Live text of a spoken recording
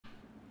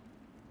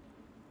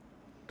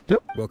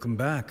Yep. Welcome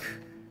back.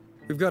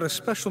 We've got a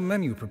special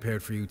menu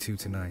prepared for you two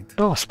tonight.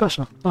 Oh,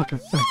 special. Okay,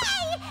 thanks.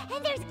 Yay!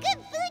 And there's good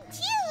food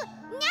too!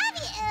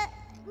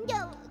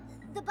 No,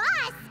 the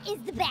boss is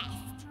the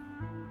best.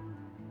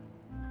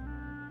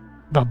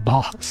 The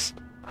boss.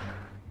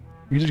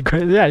 You did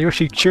great. Yeah, you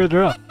actually cheered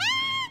her up.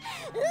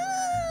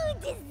 Ooh,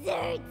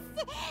 desserts!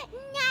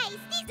 Nice!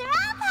 These are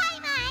all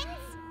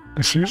Paimons!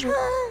 Excuse me?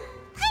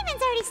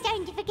 Paimon's already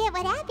starting to forget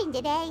what happened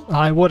today.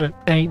 I wouldn't.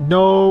 Ain't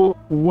no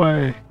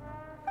way.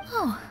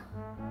 Oh,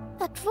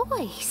 that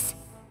voice.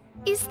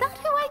 Is that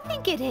who I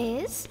think it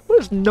is? What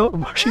is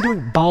she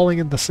doing bawling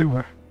in the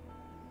sewer?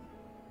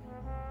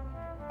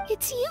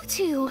 It's you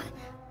two.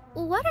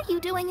 What are you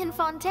doing in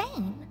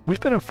Fontaine? We've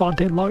been in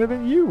Fontaine longer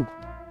than you.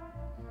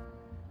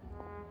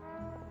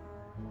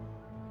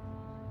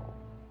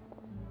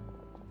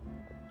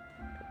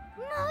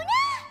 Mona?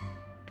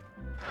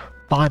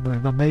 Finally,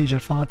 the mage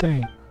at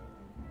Fontaine.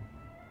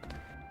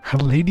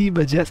 Lady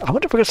Majestus. I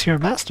wonder if we're gonna see her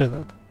master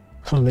then.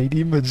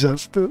 Lady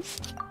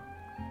Majestus.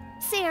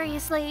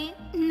 Seriously,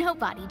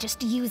 nobody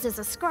just uses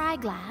a scry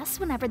glass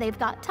whenever they've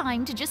got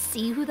time to just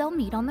see who they'll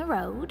meet on the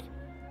road.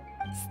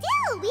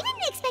 Still, we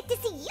didn't expect to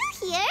see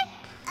you here.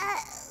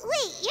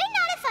 Wait, you're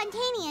not a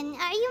Fontainian,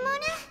 are you,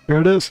 Mona? Here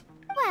it is.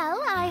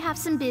 Well, I have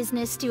some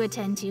business to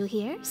attend to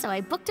here, so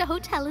I booked a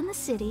hotel in the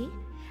city.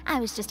 I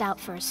was just out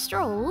for a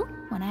stroll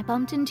when I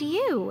bumped into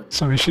you.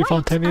 So is she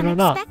Quite Fontainian or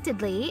not?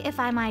 unexpectedly, if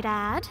I might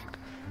add.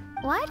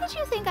 Why did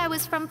you think I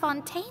was from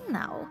Fontaine,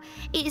 though?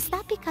 Is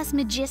that because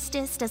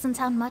Megistus doesn't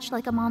sound much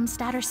like a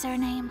Mondstadt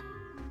surname?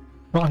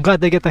 Well, I'm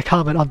glad they get the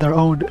comment on their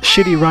own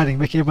shitty writing,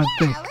 making everyone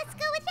think. Let's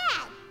go with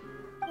that.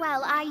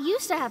 Well, I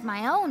used to have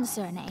my own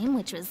surname,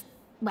 which was,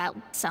 well,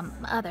 some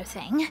other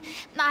thing.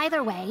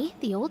 Either way,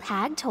 the old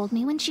hag told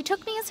me when she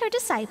took me as her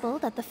disciple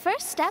that the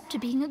first step to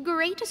being a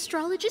great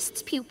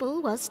astrologist's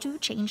pupil was to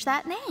change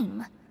that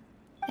name.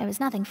 There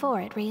was nothing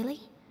for it, really.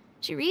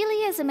 She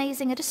really is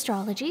amazing at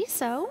astrology,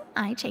 so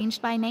I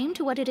changed my name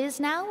to what it is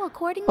now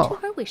according to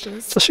her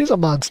wishes. So she's a To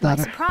my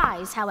Mondstatter.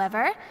 surprise,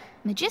 however,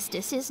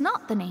 Megistus is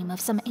not the name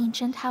of some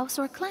ancient house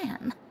or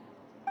clan.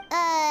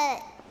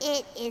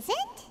 It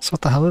isn't? So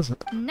what the hell is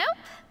it? Nope.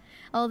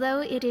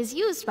 Although it is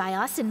used by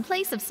us in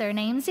place of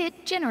surnames,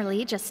 it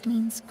generally just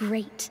means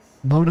great.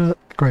 Mona,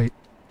 great.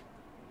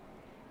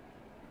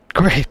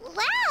 Great.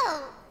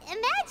 Wow!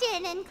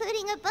 Imagine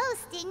including a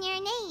boast in your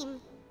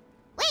name.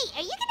 Wait,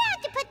 are you gonna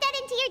have to put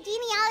that into your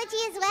genealogy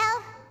as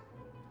well?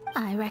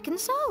 I reckon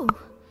so.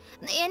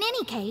 In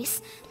any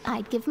case,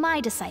 I'd give my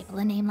disciple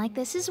a name like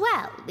this as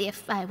well,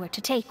 if I were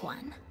to take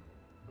one.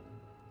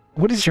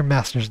 What is your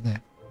master's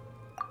name?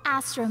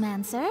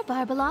 Astromancer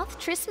Barbeloth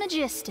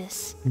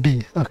Trismegistus.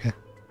 B. Okay.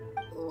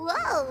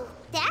 Whoa,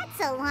 that's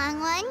a long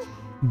one.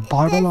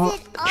 Barbeloth Does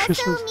it also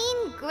Trismus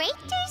mean great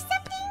or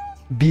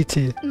something?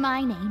 BT.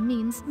 My name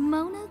means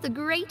Mona the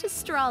Great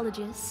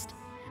Astrologist.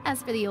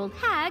 As for the old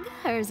hag,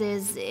 hers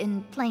is,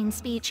 in plain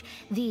speech,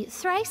 the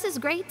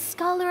thrice-as-great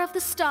Scholar of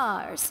the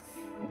Stars.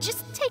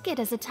 Just take it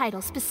as a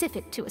title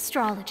specific to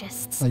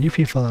astrologists. Oh, you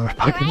people are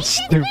fucking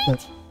stupid.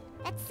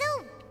 That's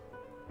so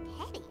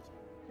petty.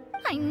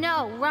 I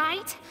know,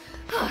 right?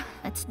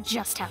 That's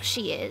just how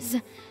she is.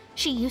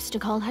 She used to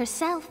call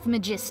herself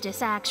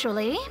Megistus,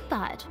 actually,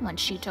 but when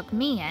she took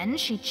me in,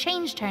 she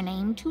changed her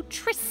name to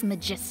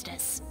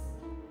Trismegistus.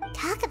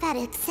 Talk about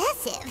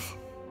excessive.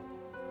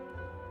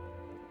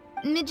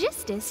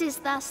 Megistus is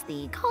thus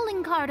the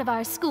calling card of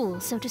our school,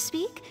 so to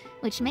speak,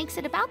 which makes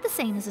it about the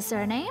same as a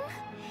surname.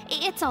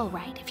 It's all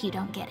right if you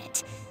don't get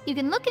it. You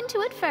can look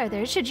into it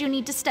further should you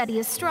need to study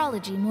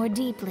astrology more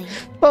deeply.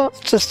 Well,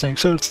 interesting.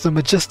 So it's the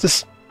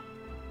Magistus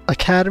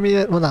Academy,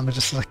 well not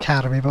Magistus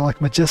Academy, but like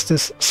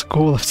Magistus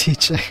School of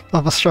Teaching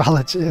of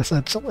Astrology,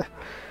 essentially.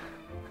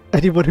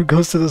 Anyone who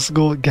goes to the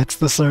school gets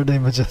the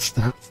surname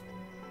Magistus.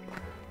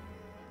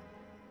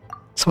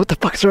 So what the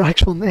fuck is her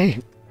actual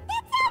name?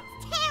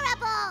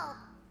 Terrible!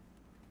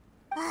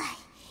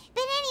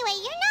 But anyway,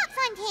 you're not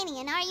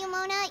Fontainian, are you,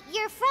 Mona?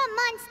 You're from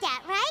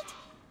Mondstadt, right?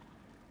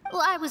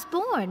 Well, I was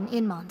born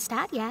in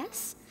Mondstadt,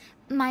 yes.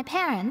 My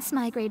parents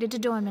migrated to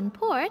Dornman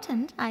Port,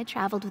 and I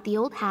traveled with the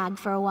old hag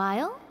for a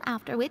while,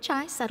 after which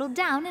I settled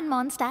down in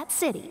Mondstadt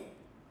City.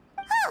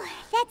 Oh,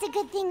 that's a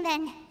good thing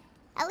then.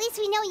 At least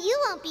we know you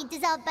won't be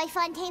dissolved by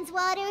Fontaine's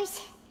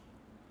waters.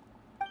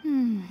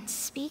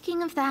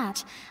 Speaking of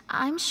that,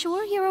 I'm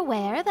sure you're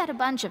aware that a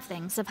bunch of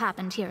things have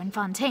happened here in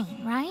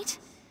Fontaine, right?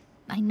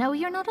 I know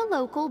you're not a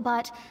local,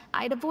 but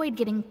I'd avoid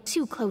getting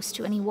too close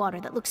to any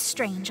water that looks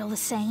strange all the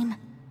same.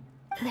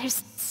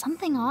 There's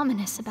something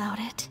ominous about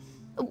it.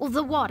 Well,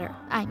 the water,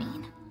 I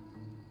mean.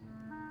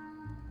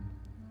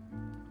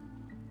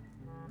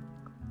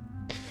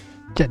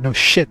 Yeah, no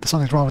shit,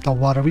 something's wrong with the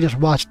water. We just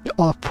watched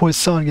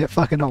Poisson get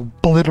fucking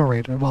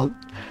obliterated. Well,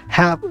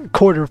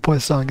 quarter of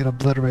Poisson get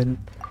obliterated.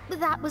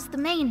 That was the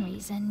main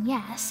reason,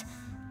 yes.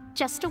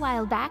 Just a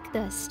while back, the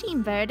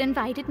Steambird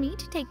invited me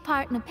to take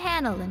part in a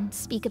panel and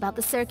speak about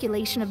the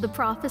circulation of the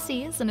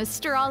prophecy as an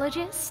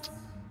astrologist.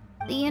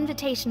 The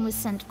invitation was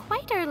sent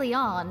quite early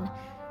on.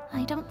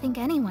 I don't think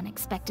anyone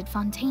expected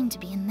Fontaine to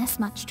be in this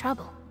much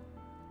trouble.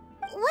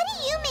 What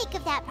make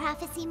of that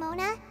prophecy,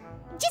 Mona?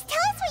 Just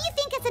tell us what you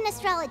think as an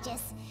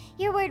astrologist.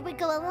 Your word would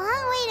go a long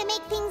way to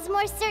make things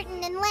more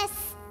certain and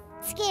less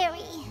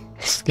scary.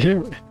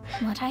 Scary.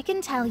 What I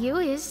can tell you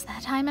is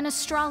that I'm an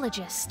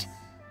astrologist,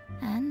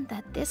 and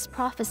that this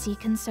prophecy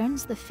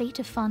concerns the fate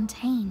of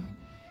Fontaine,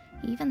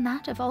 even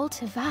that of all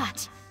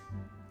Teyvat.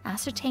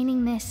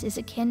 Ascertaining this is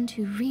akin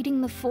to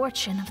reading the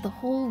fortune of the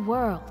whole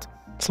world.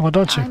 So why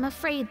don't you? I'm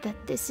afraid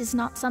that this is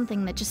not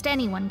something that just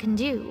anyone can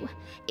do.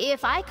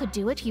 If I could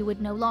do it, you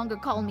would no longer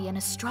call me an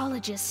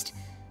astrologist,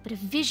 but a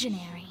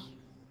visionary.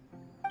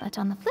 But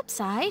on the flip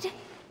side,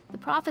 the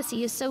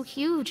prophecy is so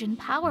huge and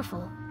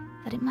powerful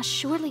that it must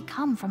surely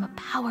come from a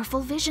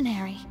powerful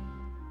visionary.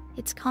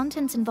 Its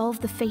contents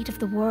involve the fate of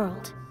the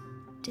world.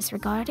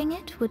 Disregarding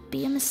it would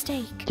be a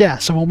mistake. Yeah,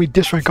 so when we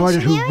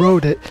disregarded who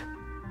wrote it...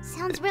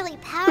 Sounds really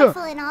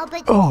powerful and all,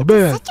 but oh, man.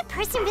 does such a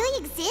person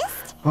really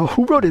exist? Well,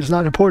 who wrote it is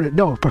not important.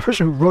 No, the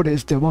person who wrote it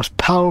is the most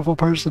powerful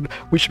person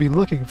we should be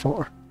looking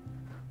for.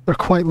 They're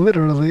quite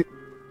literally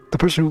the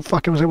person who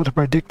fucking was able to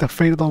predict the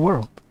fate of the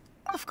world.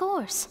 Of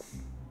course.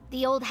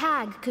 The old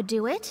hag could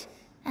do it,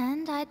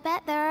 and I'd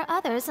bet there are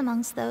others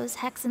amongst those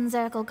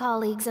𝐏𝐋𝐀𝐘𝐓𝐄𝐃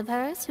colleagues of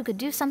hers who could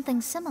do something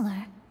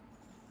similar.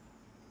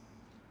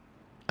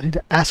 I need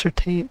to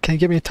ascertain. Can you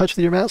get me in touch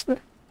with your master?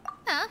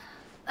 Huh?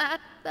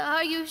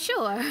 Are you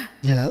sure?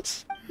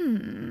 Yes.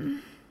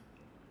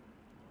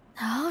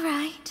 All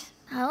right,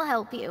 I'll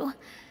help you.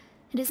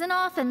 It isn't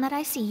often that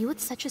I see you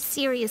with such a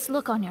serious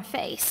look on your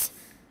face.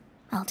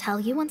 I'll tell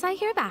you once I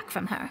hear back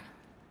from her.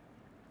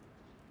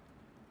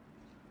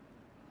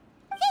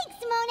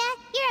 Thanks, Mona.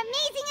 You're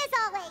amazing as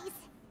always.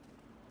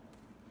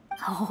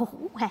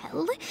 Oh,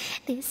 well,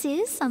 this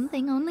is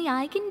something only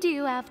I can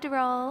do after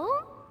all.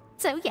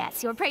 So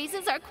yes, your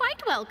praises are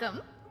quite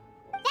welcome.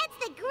 That's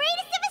the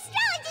greatest of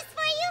astrologists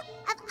for you.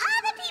 Of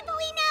all the people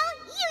we know,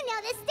 you know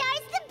the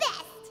stars the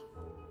best.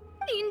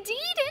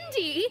 Indeed,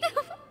 indeed.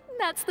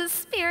 That's the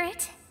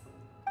spirit.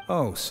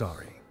 Oh,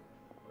 sorry.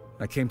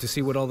 I came to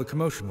see what all the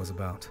commotion was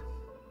about.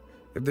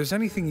 If there's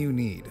anything you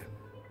need,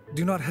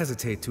 do not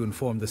hesitate to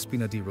inform the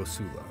Spina di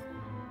Rosula.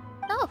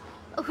 Oh,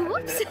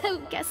 whoops.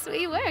 Guess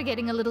we were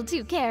getting a little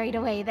too carried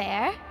away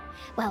there.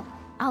 Well,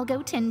 I'll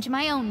go tend to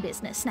my own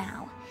business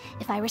now.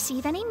 If I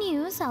receive any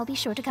news, I'll be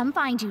sure to come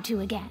find you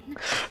two again.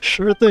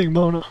 Sure thing,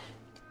 Mona.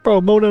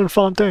 Bro, Mona and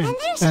Fontaine. And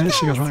there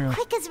she goes, right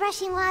quick as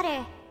rushing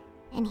water.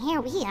 And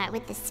here we are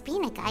with the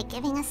Spina guy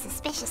giving us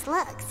suspicious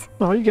looks.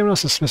 No, you're giving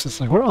us suspicious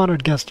things. We're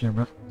honored guests here,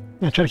 bro.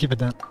 Yeah, try to keep it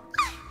down. If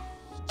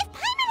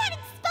Paimon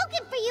hadn't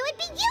spoken for you, it'd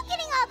be you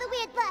getting all the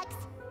weird looks.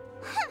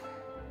 Huh.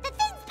 The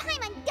things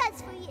Paimon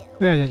does for you.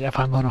 Yeah,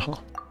 fine, Mona.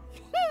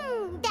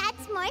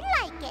 That's more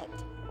like it.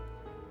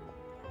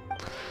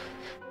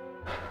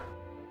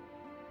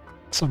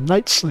 Some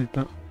night sleep,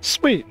 though.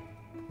 Sweet.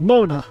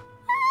 Mona.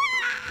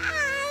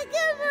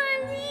 Good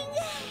morning.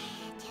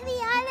 To be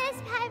honest,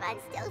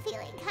 Paimon's still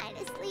feeling kind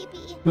of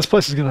sleepy. This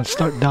place is gonna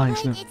start dying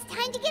soon. It's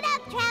time to get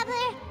up,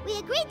 traveler. We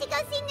agreed to go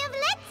see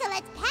Neuvillette, so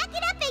let's pack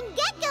it up and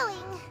get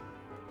going.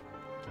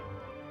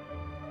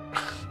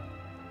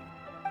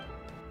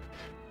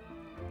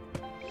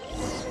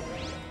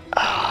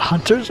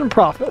 Hunters and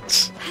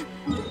prophets.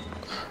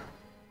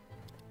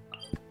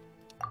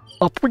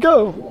 Up we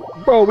go!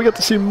 Bro, we get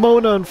to see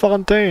Mona and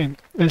Fontaine.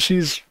 And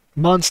she's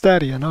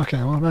Mondstadtian. Okay,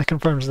 well that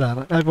confirms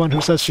that. Everyone who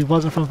says she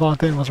wasn't from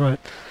Fontaine was right.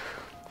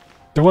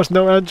 There was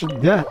no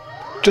engine yet.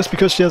 Just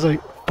because she has a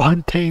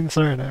Fontaine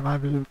surname. I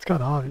mean, it's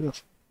kind of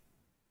obvious.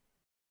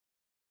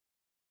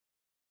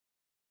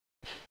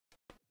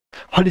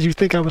 Why did you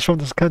think I was from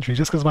this country?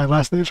 Just because my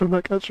last name's from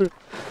that country?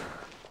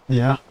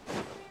 Yeah.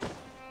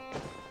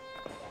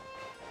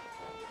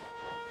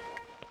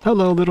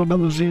 Hello, little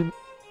Melusine.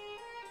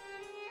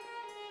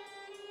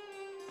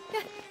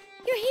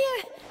 You're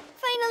here,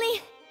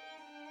 finally.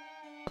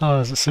 Oh,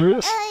 is it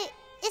serious?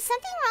 Is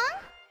something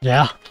wrong?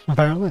 Yeah,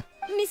 apparently.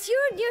 Monsieur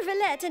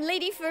Neuvillette and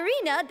Lady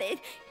Farina,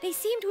 they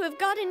seem to have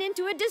gotten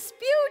into a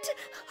dispute.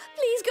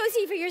 Please go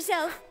see for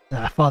yourself.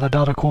 Yeah,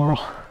 father-daughter quarrel.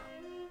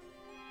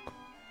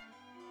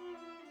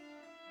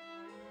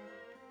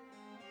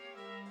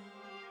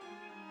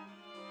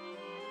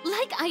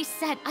 Like I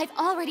said, I've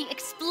already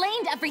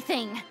explained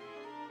everything.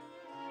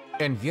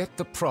 And yet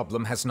the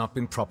problem has not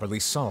been properly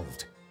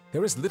solved.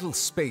 There is little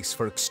space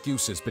for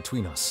excuses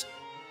between us.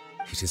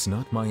 It is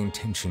not my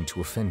intention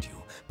to offend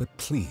you, but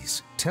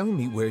please, tell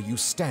me where you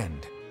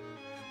stand.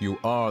 You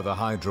are the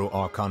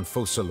Hydro-Archon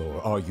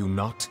Focalors, are you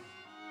not?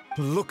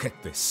 Look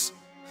at this.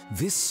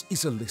 This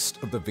is a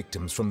list of the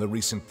victims from the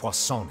recent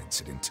Poisson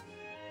incident.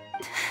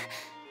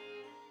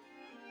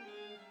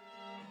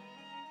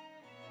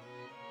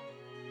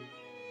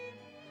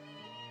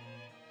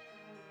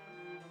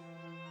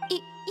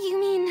 You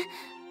mean...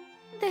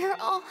 they're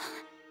all...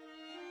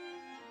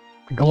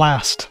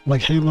 Glassed,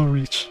 like Halo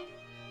Reach.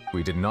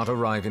 We did not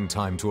arrive in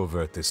time to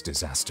avert this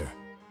disaster,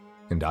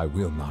 and I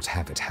will not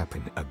have it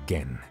happen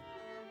again.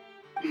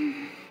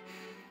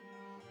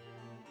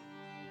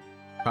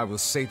 I will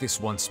say this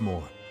once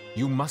more.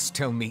 You must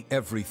tell me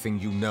everything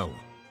you know.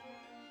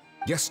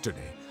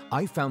 Yesterday,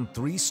 I found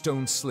 3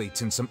 stone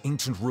slates in some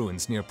ancient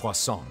ruins near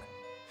Poisson.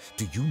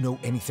 Do you know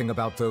anything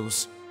about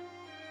those?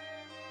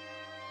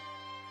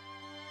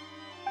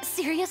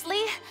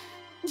 Seriously?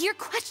 You're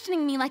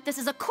questioning me like this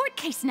is a court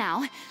case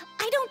now.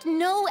 I don't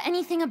know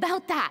anything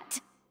about that.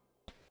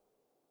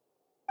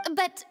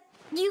 But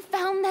you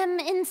found them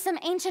in some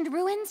ancient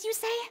ruins, you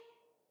say?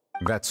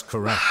 That's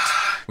correct,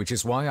 which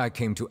is why I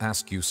came to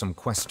ask you some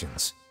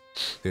questions.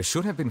 There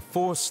should have been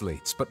 4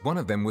 slates, but one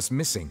of them was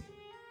missing.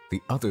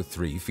 The other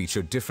 3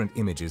 feature different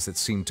images that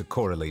seem to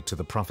correlate to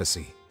the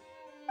prophecy.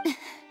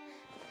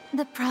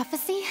 The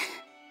prophecy?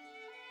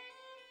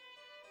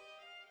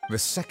 The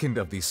second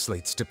of these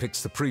slates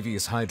depicts the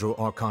previous Hydro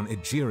Archon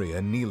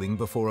Egeria kneeling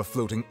before a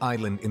floating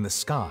island in the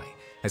sky,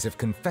 as if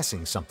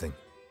confessing something.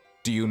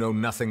 Do you know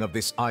nothing of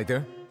this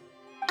either?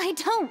 I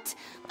don't.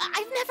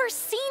 I've never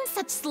seen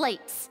such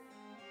slates.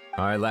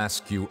 I'll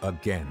ask you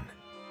again.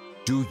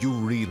 Do you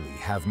really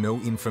have no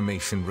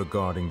information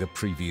regarding the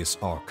previous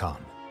Archon?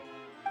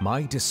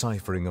 My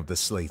deciphering of the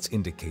slates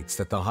indicates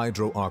that the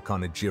Hydro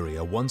Archon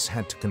Egeria once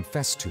had to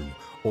confess to,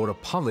 or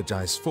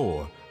apologize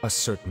for, a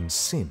certain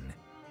sin.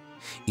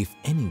 If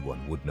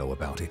anyone would know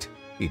about it,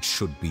 it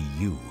should be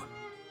you.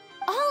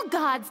 All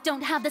gods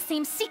don't have the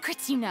same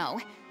secrets, you know.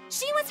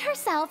 She was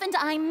herself and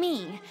I'm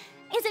me.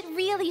 Is it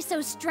really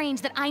so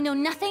strange that I know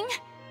nothing?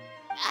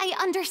 I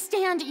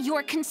understand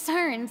your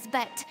concerns,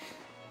 but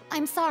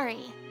I'm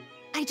sorry.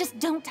 I just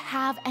don't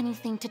have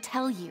anything to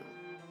tell you.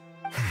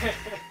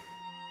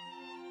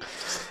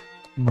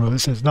 Bro,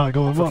 this is not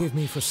going well. Forgive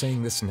me for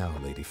saying this now,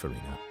 Lady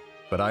Furina,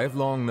 but I have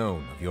long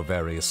known of your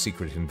various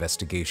secret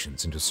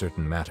investigations into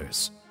certain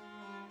matters.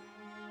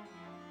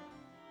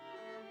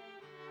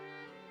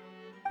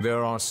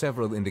 There are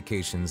several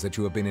indications that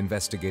you have been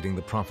investigating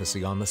the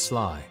prophecy on the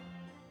sly.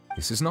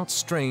 This is not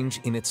strange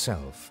in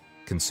itself,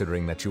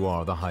 considering that you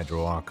are the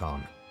Hydro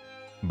Archon.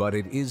 But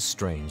it is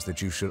strange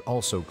that you should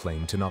also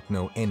claim to not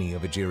know any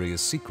of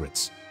Egeria's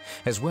secrets,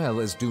 as well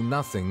as do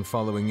nothing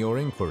following your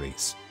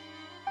inquiries.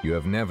 You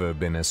have never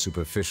been as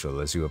superficial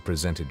as you have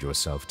presented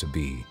yourself to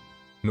be,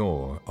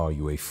 nor are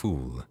you a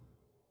fool.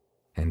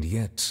 And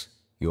yet,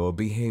 your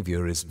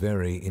behavior is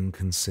very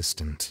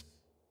inconsistent.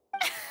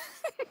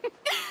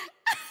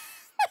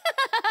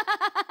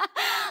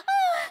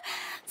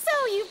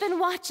 So you've been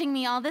watching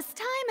me all this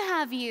time,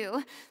 have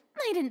you?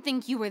 I didn't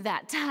think you were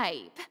that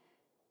type.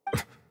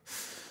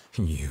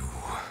 You...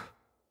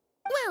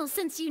 Well,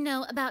 since you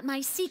know about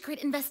my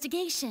secret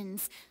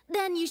investigations,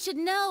 then you should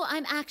know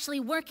I'm actually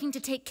working to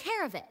take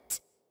care of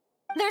it.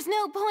 There's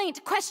no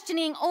point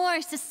questioning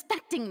or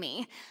suspecting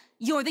me.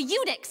 You're the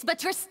𝐿𝐿𝐼𝐻,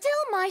 but you're still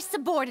my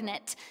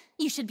subordinate.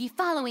 You should be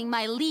following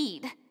my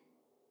lead.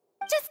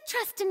 Just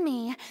trust in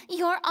me,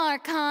 you're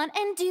Archon,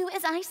 and do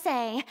as I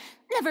say.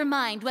 Never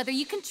mind whether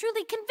you can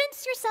truly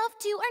convince yourself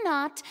to or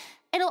not.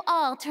 It'll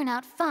all turn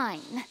out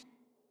fine.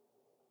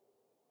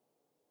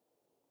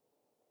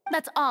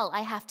 That's all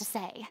I have to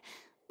say.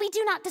 We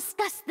do not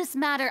discuss this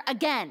matter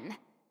again.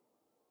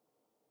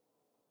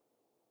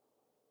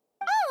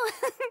 Oh,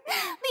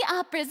 the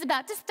opera's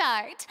about to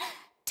start.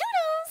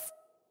 Toodles!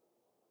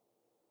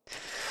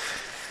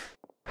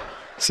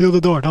 Seal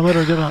the door, don't let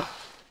her get out.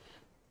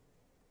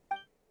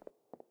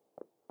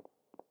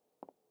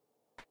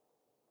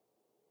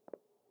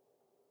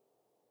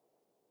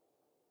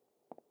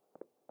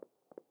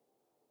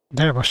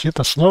 Damn, well, she hit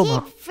the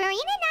slow-mo. Did Furina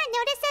not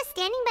notice us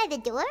standing by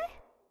the door?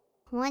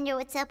 Wonder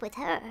what's up with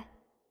her.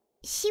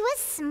 She was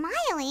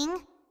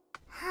smiling.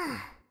 Huh.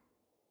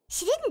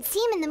 She didn't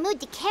seem in the mood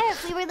to care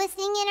if we were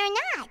listening in or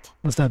not.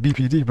 What's that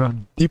BPD, bro?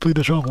 Deeply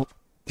troubled.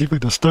 Deeply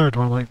disturbed,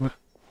 more likely.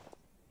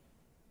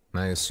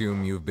 I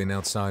assume you've been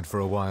outside for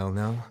a while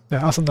now?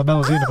 Yeah, us in the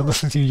mezzanine have been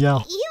listening to you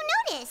yell. You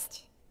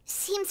noticed.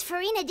 Seems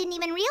Furina didn't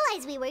even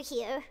realize we were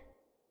here.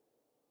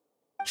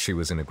 She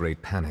was in a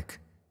great panic,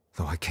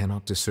 though I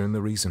cannot discern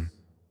the reason.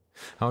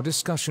 Our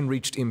discussion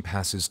reached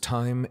impasses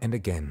time and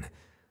again,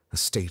 a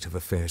state of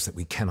affairs that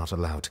we cannot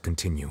allow to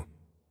continue.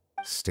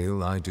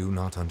 Still, I do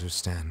not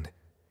understand.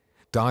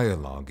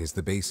 Dialogue is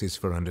the basis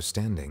for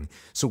understanding,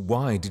 so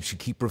why did she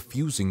keep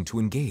refusing to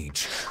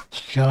engage?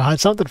 She gotta hide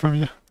something from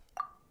you.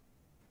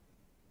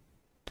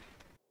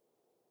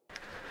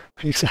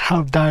 You say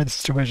how dire the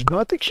situation. No,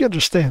 I think she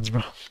understands,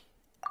 bro.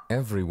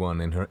 Everyone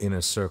in her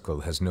inner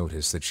circle has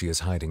noticed that she is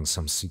hiding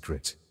some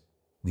secret.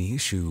 The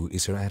issue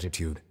is her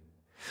attitude.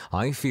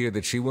 I fear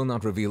that she will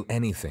not reveal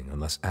anything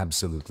unless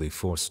absolutely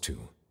forced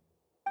to.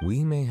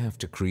 We may have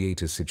to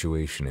create a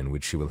situation in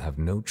which she will have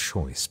no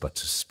choice but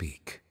to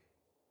speak.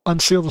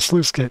 Unseal the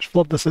sluice gate.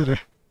 Flood the city.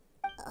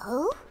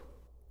 Oh?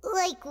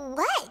 Like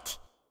what?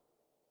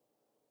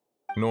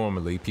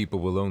 Normally, people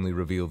will only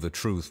reveal the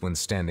truth when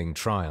standing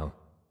trial.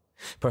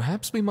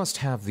 Perhaps we must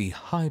have the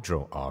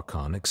Hydro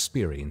Archon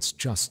experience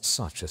just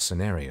such a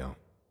scenario.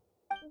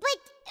 But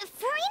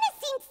Furina's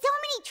seen so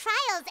many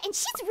trials, and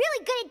she's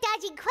really good at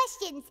dodging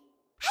questions.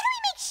 How do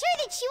we make sure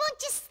that she won't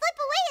just slip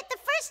away at the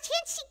first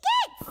chance she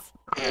gets?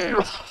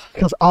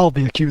 Because I'll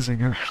be accusing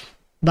her.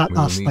 Not We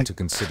will us, need like to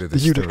consider the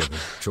this 𝐿𝐿𝐼𝐻. thoroughly,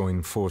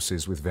 join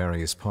forces with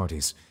various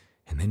parties,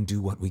 and then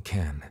do what we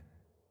can.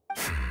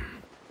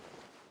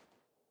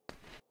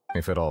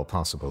 If at all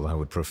possible, I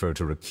would prefer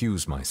to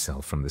recuse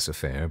myself from this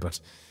affair, but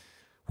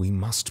we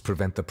must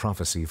prevent the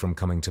prophecy from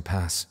coming to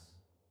pass.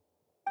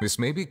 This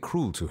may be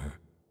cruel to her,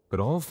 but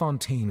all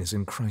Fontaine is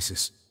in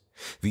crisis.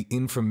 The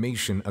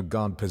information a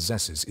god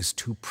possesses is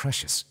too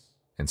precious,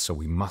 and so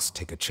we must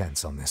take a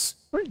chance on this.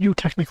 Aren't you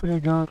technically a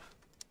god?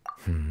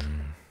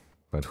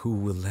 But who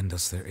will lend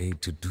us their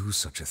aid to do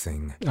such a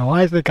thing? Oh,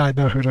 I think I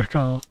know who to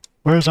call.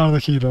 Where's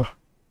Arlecchino?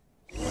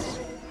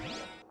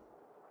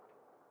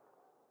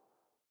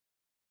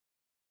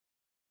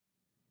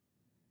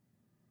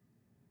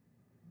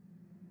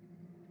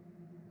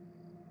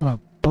 On a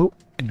boat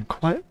in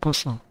quiet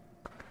Poisson.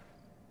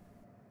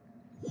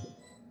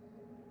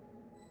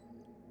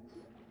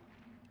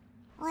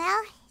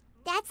 Well,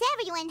 that's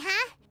everyone,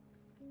 huh?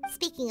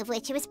 Speaking of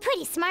which, it was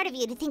pretty smart of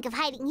you to think of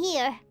hiding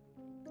here.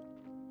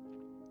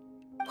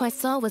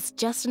 Poisson was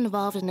just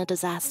involved in a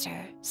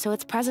disaster, so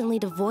it's presently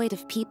devoid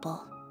of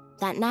people.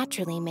 That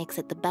naturally makes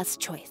it the best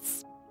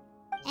choice.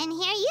 And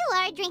here you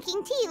are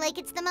drinking tea like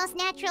it's the most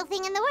natural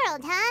thing in the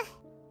world, huh?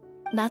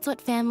 That's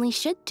what families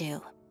should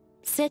do.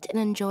 Sit and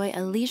enjoy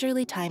a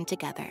leisurely time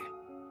together.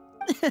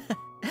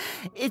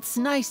 It's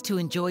nice to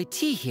enjoy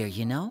tea here,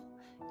 you know?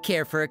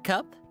 Care for a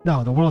cup?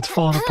 No, the world's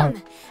falling apart.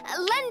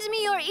 Lend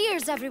me your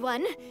ears,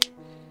 everyone.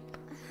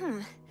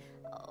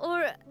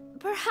 Or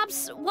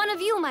perhaps one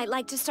of you might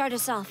like to start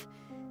us off.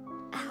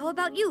 How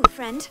about you,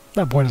 friend?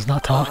 That boy does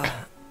not talk.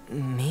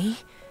 Me?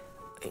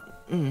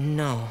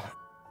 No,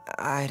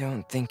 I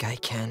don't think I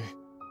can.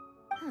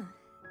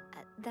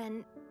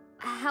 Then,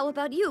 how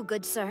about you,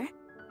 good sir?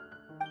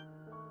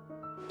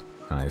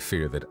 I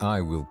fear that I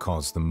will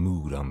cause the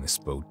mood on this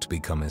boat to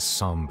become as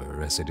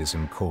somber as it is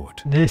in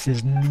court. This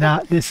is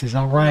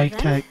a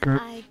ragtag group.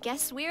 I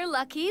guess we're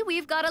lucky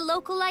we've got a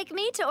local like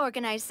me to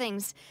organize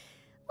things.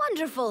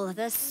 Wonderful,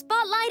 the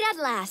spotlight at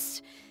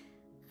last.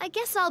 I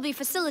guess I'll be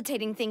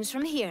facilitating things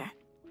from here.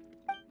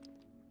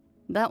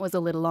 That was a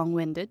little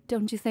long-winded,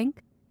 don't you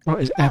think? Well,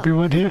 is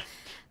everyone here?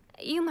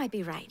 You might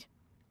be right.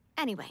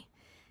 Anyway,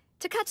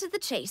 to cut to the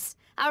chase,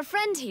 our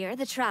friend here,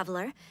 the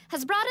Traveler,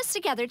 has brought us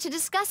together to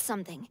discuss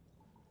something.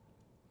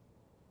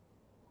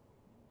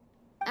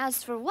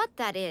 As for what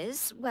that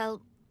is, well,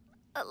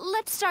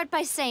 let's start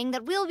by saying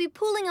that we'll be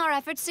pooling our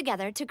efforts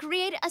together to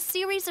create a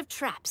series of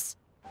traps.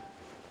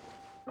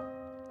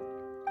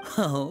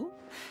 Oh,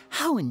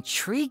 how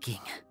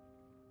intriguing.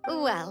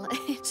 Well,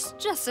 it's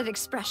just an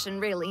expression,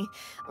 really.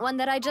 One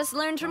that I just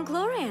learned from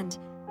𝐿𝐴𝐿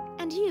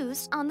and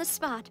used on the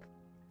spot.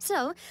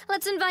 So,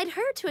 let's invite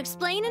her to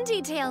explain in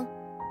detail.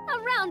 A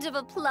round of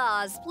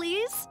applause,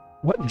 please.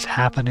 What is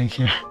happening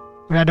here?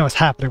 I mean, I know it's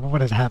happening, but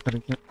what is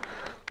happening here?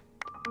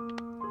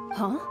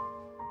 Huh?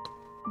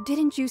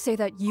 Didn't you say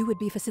that you would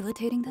be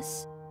facilitating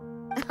this?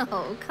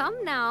 Oh,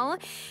 come now.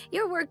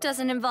 Your work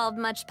doesn't involve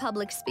much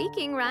public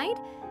speaking, right?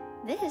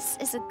 This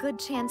is a good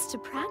chance to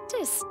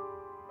practice.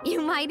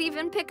 You might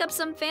even pick up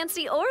some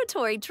fancy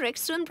oratory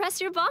tricks to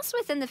impress your boss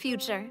with in the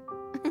future.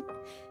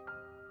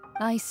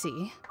 I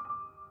see.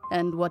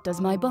 And what does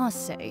my boss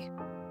say?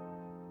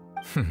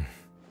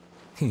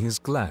 He is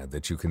glad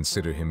that you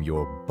consider him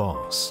your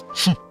boss.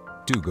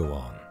 Do go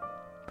on.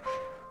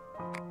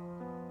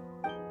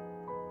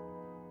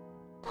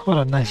 What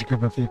a nice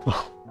group of people.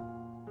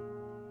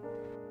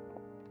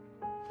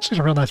 She's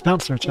a real nice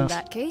bouncer chest. In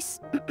that case,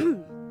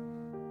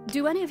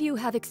 do any of you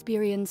have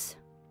experience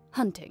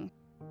hunting?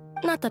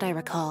 Not that I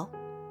recall.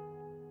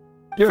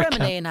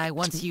 Fremine and I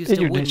once used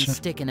a wooden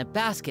stick in a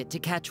basket to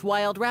catch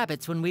wild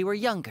rabbits when we were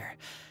younger.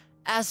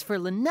 As for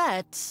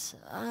Lynette,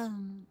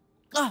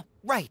 oh,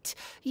 right.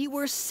 You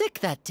were sick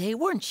that day,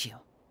 weren't you?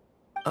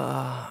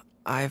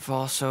 I've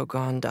also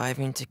gone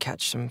diving to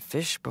catch some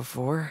fish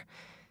before.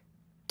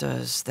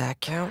 Does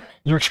that count?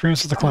 Your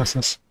experience is the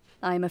closest.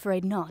 I'm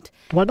afraid not.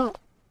 Why not?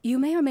 You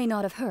may or may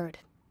not have heard,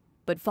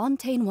 but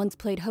Fontaine once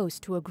played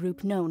host to a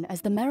group known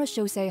as the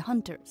Marechaussee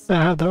Hunters. They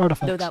have their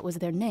artifacts. Though that was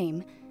their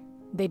name,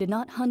 they did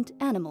not hunt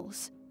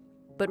animals,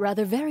 but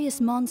rather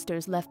various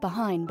monsters left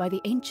behind by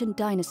the ancient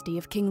dynasty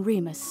of King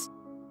Remus.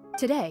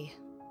 Today,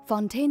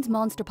 Fontaine's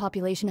monster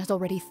population has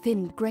already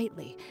thinned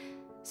greatly,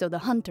 so the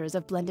hunters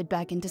have blended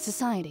back into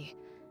society,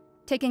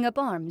 taking up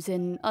arms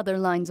in other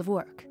lines of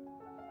work.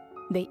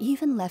 They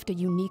even left a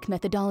unique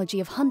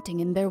methodology of hunting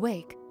in their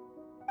wake.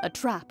 A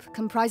trap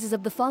comprises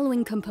of the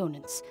following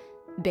components: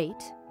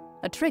 bait,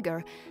 a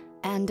trigger,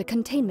 and a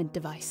containment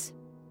device.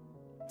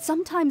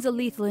 Sometimes a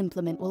lethal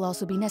implement will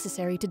also be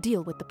necessary to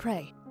deal with the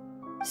prey.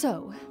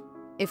 So,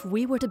 if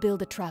we were to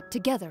build a trap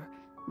together,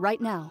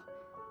 right now,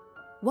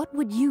 what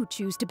would you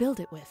choose to build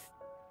it with?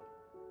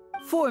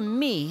 For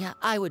me,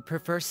 I would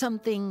prefer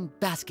something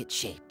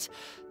basket-shaped.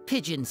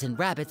 Pigeons and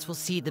rabbits will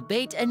see the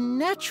bait and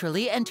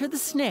naturally enter the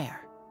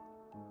snare.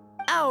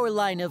 Our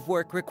line of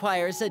work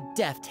requires a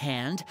deft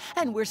hand,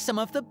 and we're some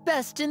of the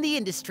best in the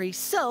industry,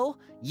 so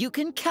you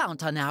can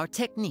count on our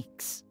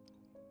techniques.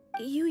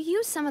 You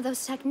used some of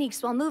those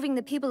techniques while moving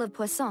the people of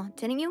Poisson,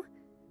 didn't you?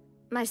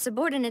 My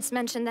subordinates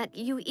mentioned that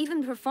you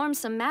even performed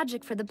some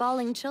magic for the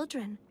bawling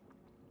children.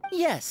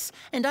 Yes,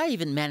 and I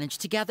even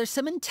managed to gather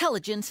some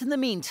intelligence in the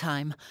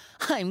meantime.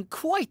 I'm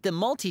quite the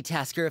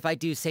multitasker if I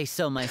do say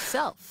so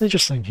myself.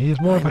 Interesting. He is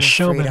more of a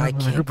showman. I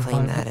can't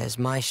claim that as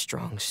my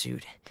strong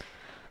suit.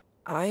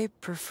 I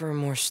prefer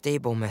more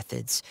stable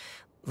methods,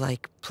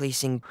 like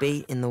placing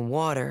bait in the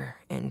water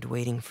and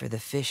waiting for the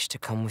fish to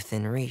come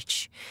within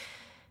reach.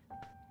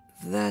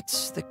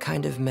 That's the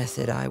kind of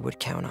method I would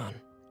count on.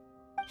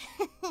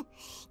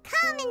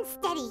 Calm and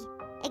steady.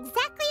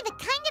 Exactly the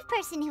kind of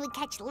person who would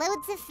catch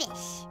loads of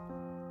fish.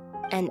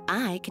 And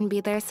I can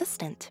be their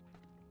assistant.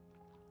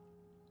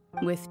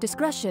 With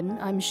discretion,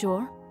 I'm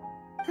sure.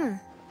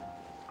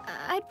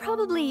 I'd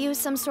probably use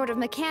some sort of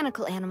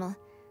mechanical animal.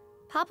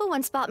 Papa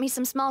once bought me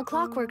some small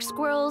clockwork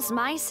squirrels,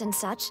 mice, and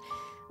such.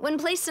 When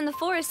placed in the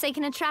forest, they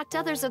can attract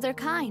others of their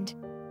kind.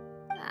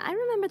 I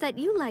remember that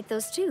you liked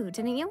those too,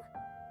 didn't you?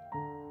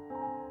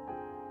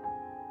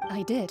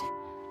 I did.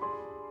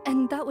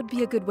 And that would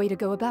be a good way to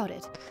go about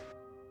it.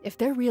 If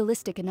they're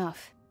realistic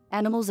enough,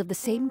 animals of the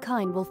same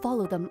kind will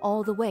follow them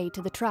all the way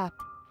to the trap.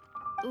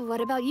 What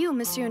about you,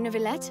 Monsieur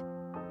Neuvillette?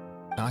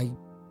 I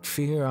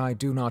fear I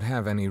do not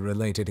have any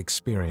related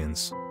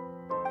experience.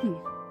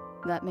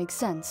 That makes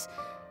sense.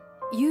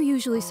 You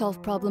usually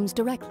solve problems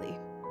directly,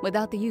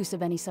 without the use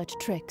of any such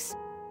tricks.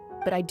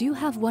 But I do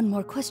have one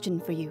more question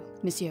for you,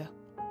 Monsieur.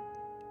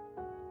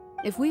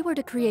 If we were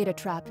to create a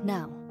trap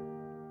now,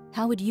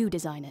 how would you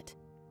design it?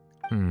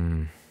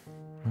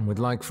 I would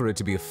like for it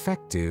to be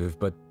effective,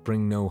 but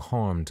bring no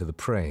harm to the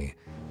prey.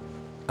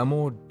 A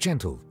more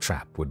gentle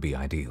trap would be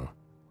ideal.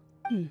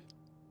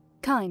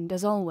 Kind,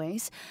 as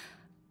always.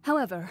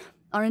 However,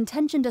 our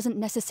intention doesn't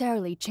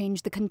necessarily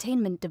change the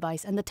containment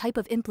device and the type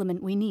of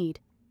implement we need.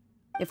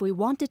 If we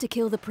wanted to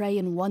kill the prey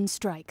in one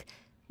strike,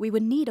 we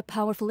would need a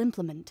powerful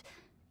implement.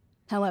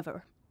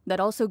 However, that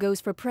also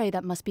goes for prey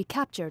that must be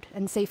captured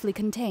and safely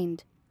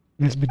contained.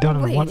 It needs to be done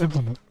with one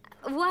implement.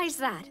 Why is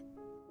that?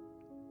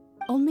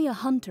 Only a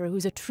hunter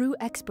who's a true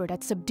expert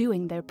at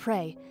subduing their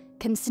prey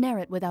can snare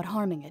it without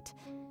harming it.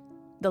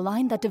 The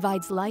line that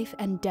divides life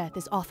and death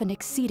is often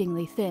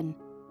exceedingly thin.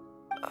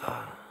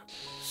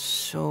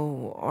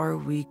 So are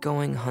we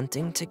going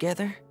hunting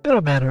together? In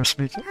a manner of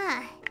speaking.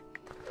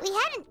 We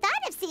hadn't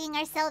thought of seeing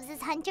ourselves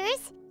as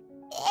hunters.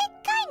 It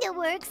kinda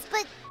works,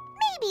 but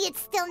maybe it's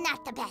still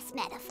not the best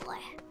metaphor.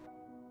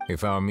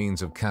 If our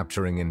means of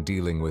capturing and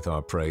dealing with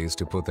our prey is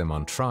to put them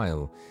on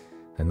trial,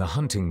 then the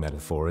hunting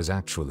metaphor is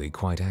actually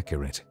quite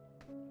accurate.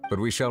 But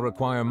we shall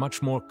require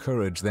much more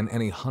courage than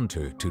any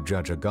hunter to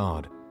judge a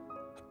god,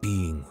 a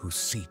being whose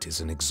seat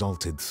is an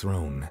exalted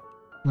throne.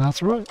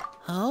 That's right.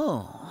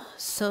 Oh,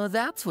 so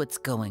that's what's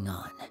going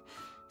on.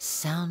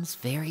 Sounds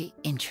very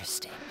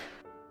interesting.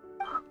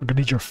 We're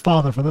gonna need your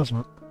father for this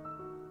one.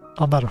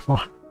 A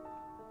metaphor.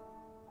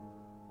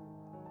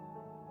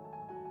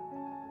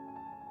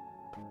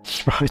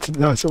 Right,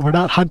 no, so we're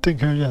not hunting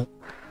her yet.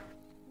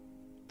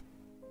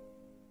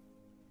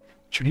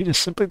 What you need is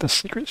simply the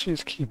secret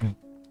she's keeping.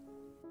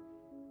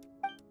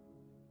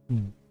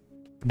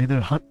 Neither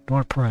hunt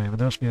nor prey, but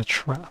there must be a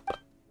trap.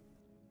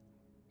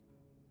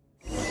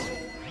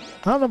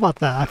 I don't know about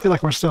that. I feel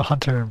like we're still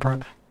hunter and prey.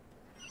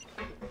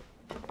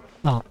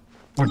 No,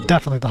 we're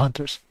definitely the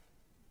hunters.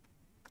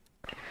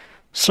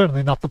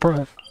 Certainly not the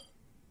prey.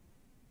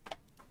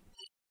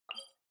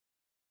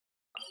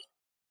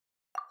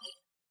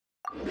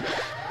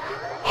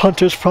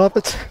 Hunters,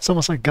 prophets. It's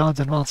almost like gods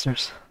and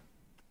monsters.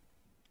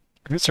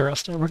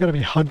 Interesting. We're gonna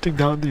be hunting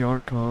down the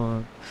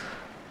Archon.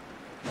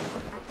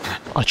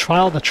 A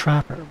trial of the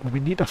trapper. But we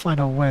need to find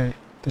a way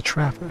to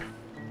trap her.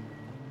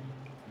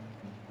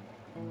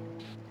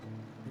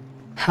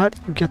 How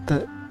did you get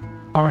the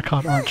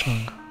Archon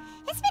Archon?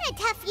 It's been a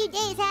tough few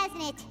days,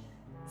 hasn't it?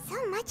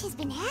 So much has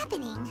been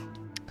happening.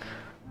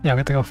 Yeah, we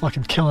have to go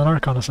fucking kill an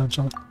Archon,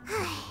 essentially.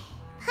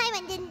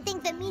 Paimon didn't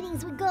think the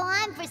meetings would go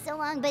on for so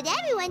long, but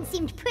everyone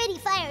seemed pretty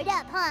fired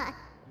up, huh?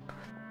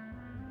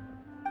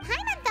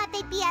 Paimon thought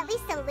they'd be at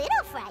least a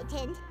little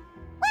frightened.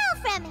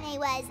 Well, Fremine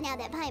was, now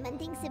that Paimon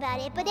thinks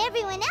about it, but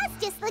everyone else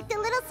just looked a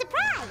little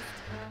surprised.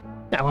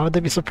 Yeah, why would they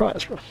be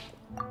surprised, bro?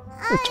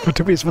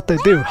 It's what they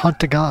do, hunt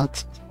the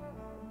gods.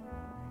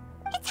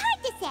 It's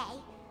hard to say.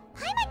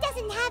 Paimon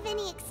doesn't have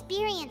any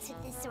experience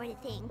with this sort of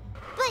thing.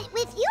 But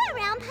with you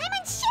around,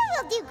 Paimon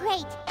sure will do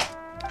great.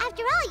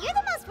 After all, you're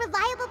the most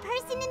reliable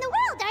person in the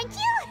world, aren't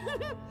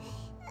you?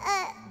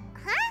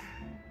 Huh?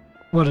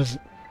 What is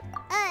it?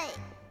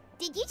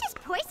 Did you just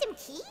pour some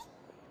tea?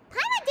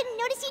 Paimon didn't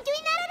notice you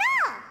doing that at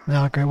all.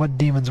 Yeah, okay, what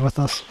demon's with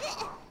us?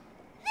 Then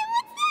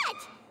what's that?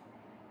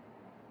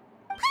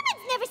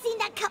 Paimon's never seen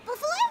that cup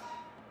before.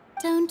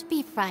 Don't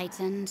be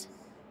frightened.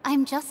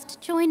 I'm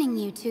just joining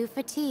you two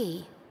for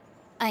tea.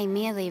 I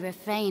merely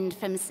refrained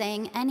from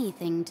saying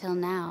anything till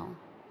now.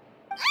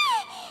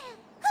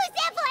 Who's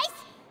that voice?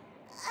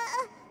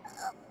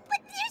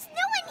 But there's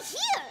no one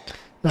here.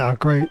 Oh,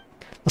 great.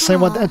 The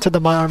same one that entered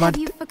the Armand. Have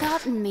you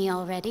forgotten me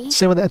already?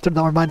 Same one that entered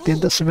the Armand at the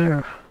end of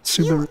Sumeru.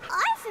 You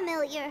are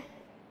familiar.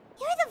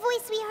 You're the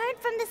voice we heard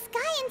from the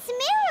sky in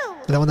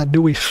Sumeru. The one that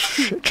knew we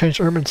changed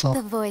Irminsul.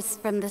 The voice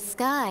from the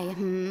sky,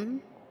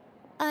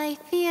 I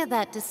fear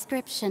that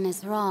description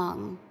is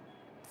wrong.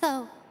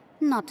 Though,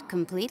 not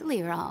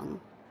completely wrong.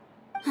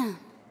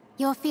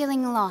 You're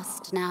feeling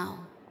lost now,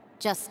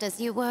 just as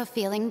you were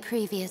feeling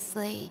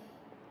previously.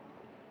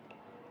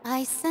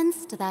 I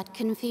sensed that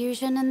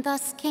confusion and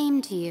thus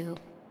came to you.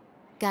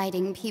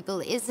 Guiding people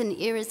is an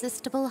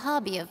irresistible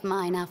hobby of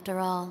mine, after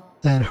all.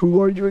 And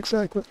who are you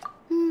exactly?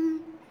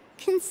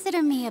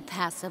 Consider me a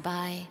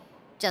passerby,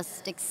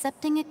 just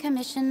accepting a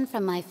commission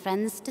from my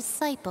friend's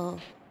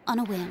disciple on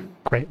a whim.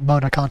 Great,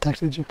 Mona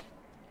contacted you.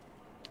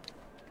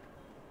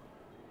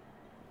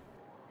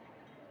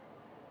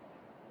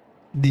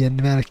 The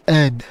enigmatic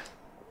N.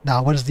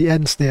 Now, what does the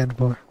N stand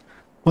for?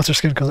 What's her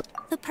skin color?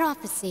 The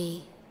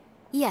prophecy.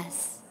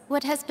 Yes,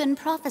 what has been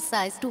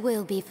prophesied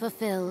will be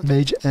fulfilled.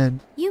 Mage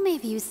N. You may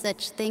view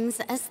such things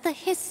as the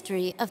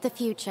history of the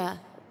future.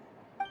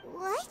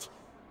 What?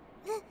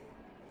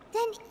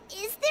 Then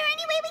is there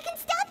any way we can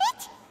stop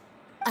it?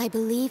 I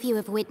believe you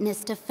have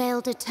witnessed a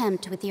failed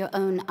attempt with your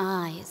own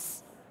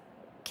eyes.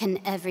 Can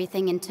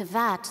everything in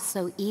Teyvat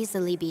so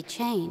easily be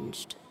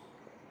changed?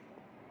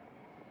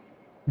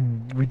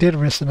 We did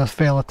risk a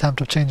failed attempt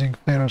of changing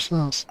fate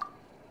ourselves.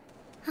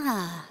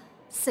 Ah,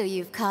 so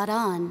you've caught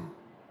on.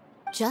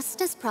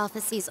 Just as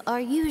prophecies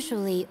are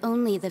usually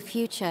only the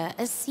future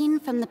as seen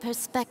from the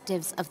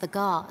perspectives of the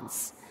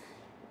gods,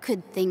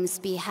 could things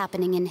be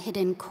happening in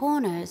hidden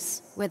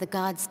corners where the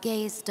gods'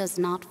 gaze does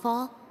not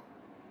fall?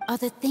 Are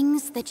the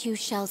things that you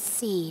shall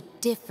see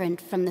different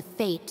from the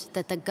fate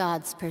that the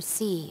gods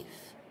perceive?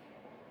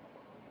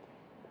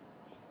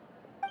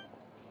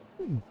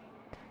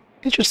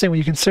 Interesting when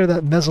you consider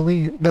that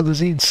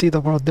Melusine see the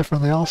world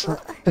differently also,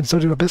 and so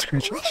do abyss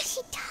creatures. What is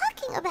she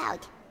talking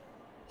about?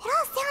 It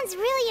all sounds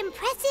really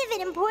impressive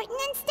and important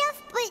and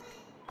stuff, but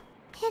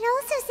it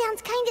also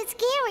sounds kind of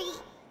scary.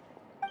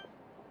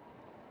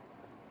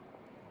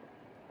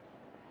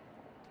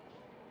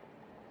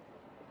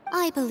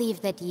 I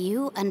believe that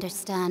you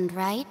understand,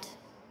 right?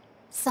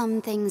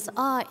 Some things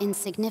are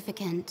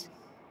insignificant,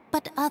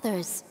 but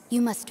others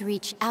you must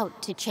reach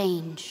out to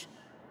change.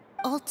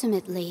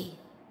 Ultimately,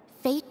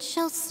 fate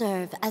shall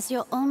serve as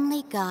your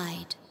only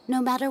guide,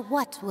 no matter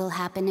what will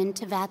happen in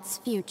Teyvat's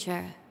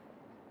future.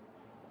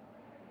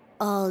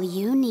 All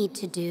you need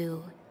to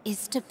do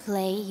is to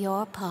play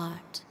your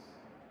part.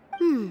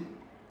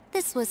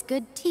 This was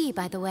good tea,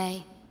 by the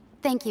way.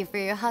 Thank you for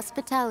your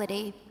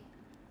hospitality.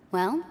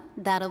 Well,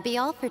 that'll be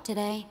all for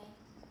today.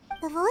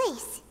 The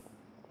voice.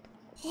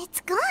 It's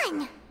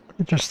gone.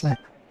 Interesting.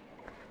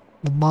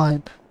 The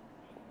mind.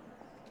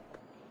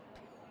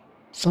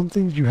 Some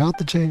things you have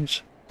to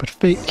change, but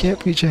fate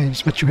can't be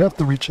changed, but you have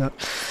to reach out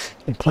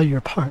and play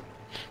your part.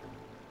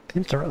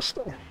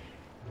 Interesting.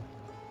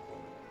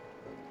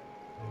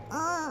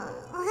 What?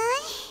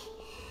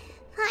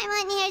 I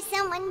want to hear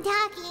someone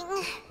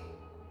talking.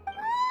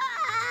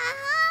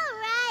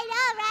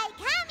 Alright,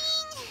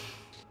 coming!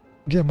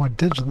 Get more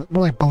digital,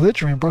 more like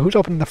belligerent, bro. Who's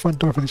opening the front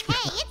door for these people?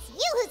 Hey, it's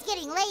you who's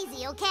getting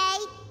lazy, okay?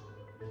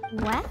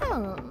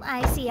 Well,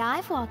 I see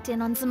I've walked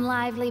in on some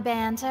lively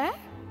banter.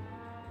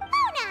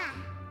 Mona!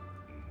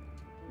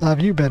 How have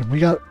you been? We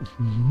got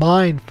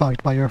mind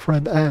fucked by your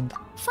friend Anne.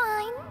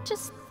 Fine,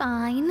 just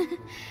fine.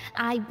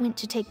 I went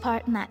to take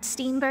part in that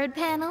Steambird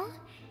panel.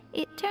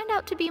 It turned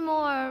out to be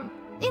more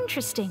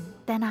interesting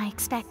than I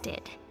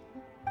expected.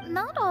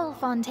 Not all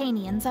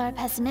Fontainians are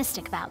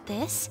pessimistic about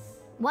this.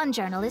 One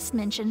journalist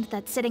mentioned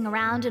that sitting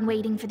around and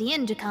waiting for the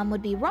end to come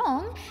would be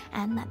wrong,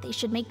 and that they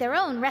should make their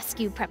own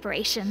rescue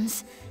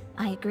preparations.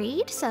 I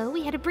agreed, so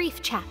we had a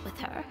brief chat with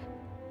her.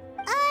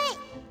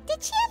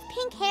 Did she have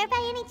pink hair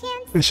by any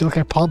chance? Is she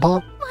looking like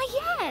Pom-Pom? Why,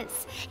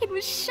 yes! It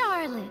was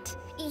Charlotte.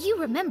 You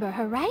remember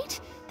her, right?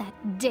 That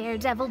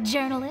daredevil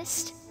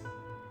journalist?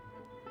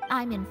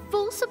 I'm in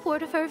full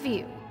support of her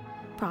view.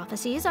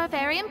 Prophecies are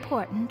very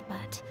important,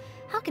 but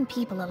how can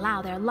people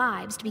allow their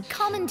lives to be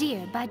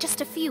commandeered by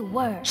just a few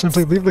words?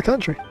 Simply leave the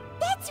country.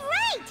 That's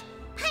right!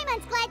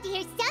 Paimon's glad to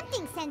hear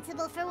something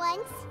sensible for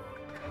once.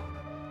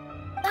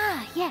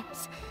 Ah,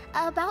 yes.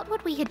 About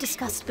what we had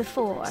discussed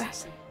before.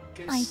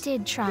 I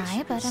did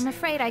try, but I'm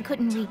afraid I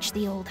couldn't reach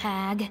the old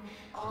hag.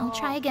 I'll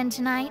try again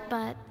tonight,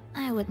 but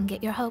I wouldn't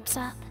get your hopes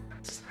up.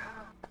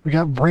 We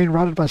got brain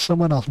rotted by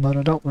someone else,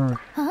 Mona, don't worry.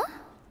 Huh?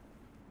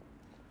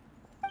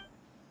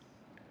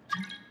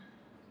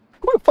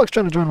 Who the fuck's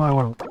trying to join my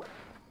world?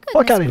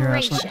 Fuck out of here,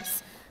 Ashley.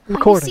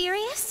 Recording. Are you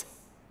serious?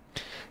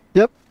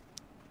 Yep.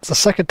 It's the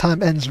second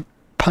time N's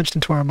punched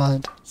into our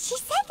mind. She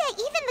said that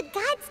even the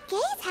god's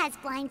gaze has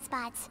blind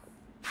spots.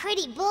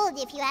 Pretty bold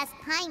if you ask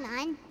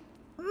Paimon.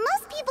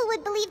 Most people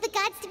would believe the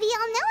gods to be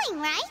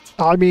all-knowing, right?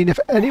 I mean, if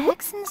anyone...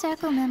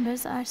 𝐿𝐿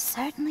members are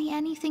certainly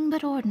anything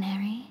but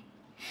ordinary.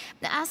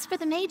 As for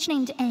the mage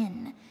named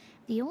N,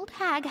 the old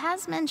hag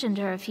has mentioned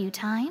her a few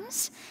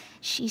times.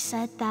 She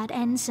said that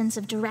N's sense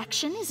of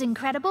direction is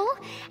incredible,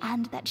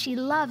 and that she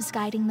loves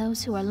guiding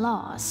those who are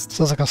lost.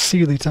 Sounds like a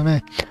Sealy to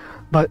me.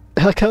 But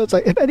it's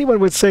like, if anyone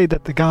would say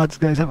that the gods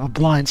guys have a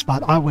blind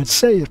spot, I would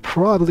say it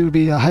probably would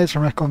be a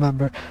𝐿𝐿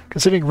member,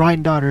 considering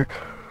Reindaughter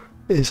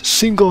is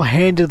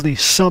single-handedly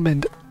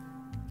summoned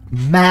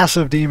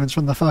massive demons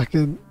from the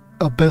fucking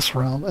Abyss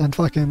Realm and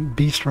fucking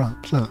Beast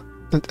Realm, so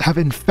that have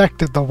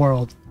infected the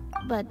world.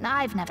 But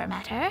I've never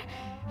met her,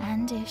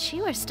 and if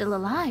she were still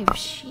alive,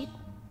 she'd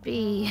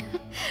be...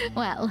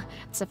 well,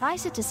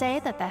 suffice it to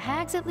say that the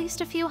hag's at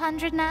least a few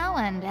hundred now,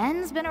 and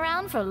N's been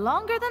around for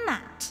longer than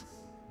that.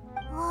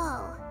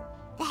 Whoa,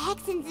 the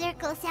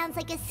𝐿𝐿𝐿𝐿 sounds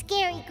like a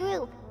scary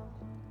group.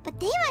 But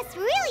they must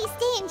really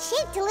stay in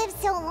shape to live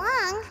so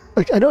long.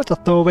 Like, I know it's a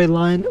throwaway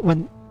line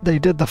when they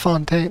did the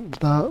Fontaine,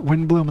 the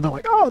Windbloom, and they're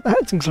like, oh, the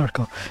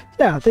𝐿𝐿𝐿𝐿.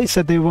 Yeah, they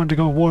said they wanted to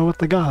go to war with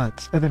the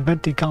gods, and then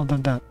Venti calmed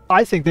them down.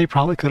 I think they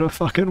probably could have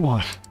fucking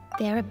won.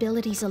 Their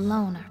abilities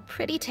alone are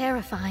pretty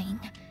terrifying.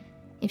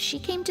 If she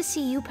came to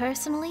see you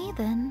personally,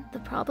 then the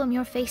problem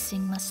you're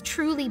facing must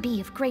truly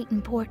be of great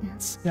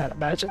importance. Yeah,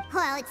 imagine.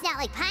 Well, it's not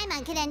like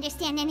Paimon could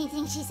understand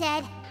anything she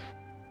said.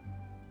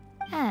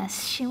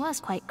 Yes, she was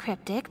quite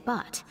cryptic,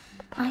 but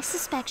I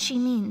suspect she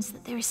means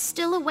that there is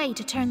still a way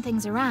to turn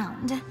things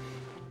around.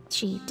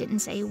 She didn't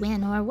say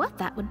when or what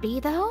that would be,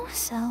 though,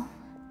 so...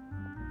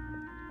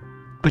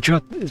 But you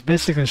have, it's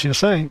basically she's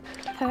saying,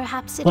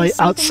 perhaps it play is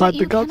something outside that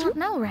the you gods. cannot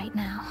know right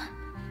now.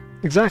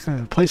 Exactly,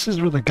 the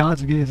places where the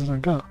gods' gaze doesn't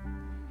go.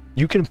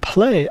 You can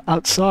play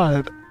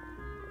outside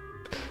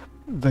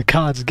the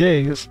gods'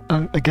 gaze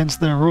against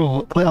their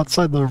rule, play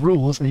outside the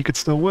rules, and you could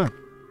still win.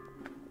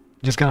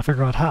 You just gotta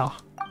figure out how.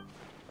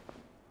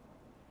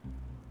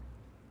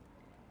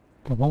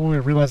 But when we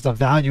realize the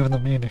value and the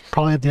meaning,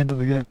 probably at the end of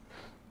the game.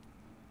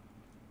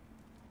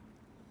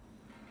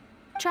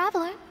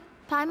 Traveler,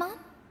 Paimon,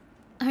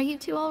 are you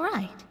two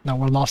alright? No,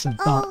 we're lost in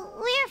thought. Oh,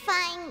 we're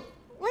fine.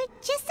 We're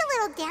just a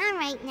little down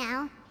right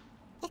now.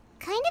 It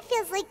kind of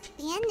feels like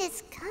the end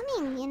is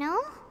coming, you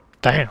know?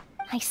 Damn.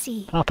 I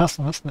see. How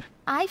pessimistic.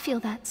 I feel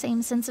that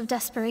same sense of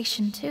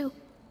desperation, too.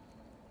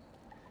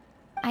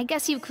 I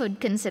guess you could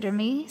consider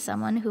me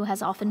someone who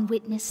has often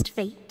witnessed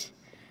fate.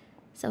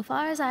 So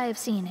far as I have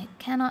seen, it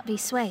cannot be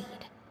swayed.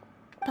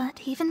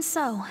 But even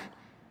so,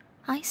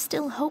 I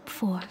still hope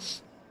for,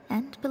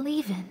 and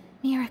believe in,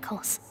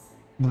 miracles.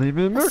 Believe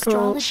in miracles.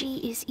 Astrology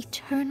is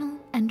eternal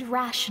and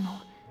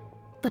rational,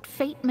 but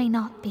fate may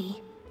not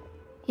be.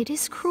 It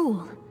is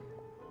cruel,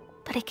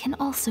 but it can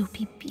also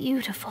be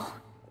beautiful.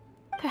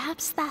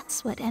 Perhaps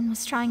that's what N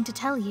was trying to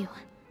tell you.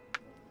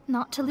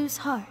 Not to lose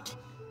heart,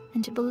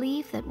 and to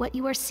believe that what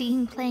you are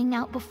seeing playing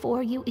out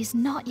before you is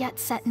not yet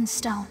set in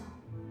stone.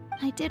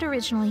 I did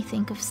originally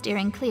think of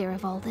steering clear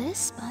of all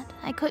this, but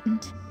I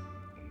couldn't.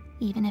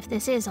 Even if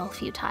this is all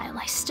futile,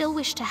 I still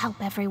wish to help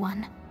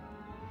everyone.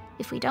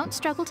 If we don't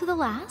struggle to the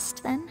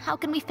last, then how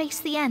can we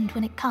face the end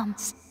when it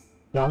comes?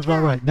 Sounds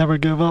about right. Never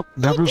give up,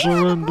 never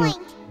surrender.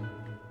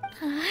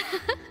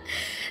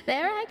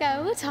 There I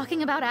go,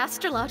 talking about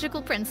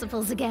astrological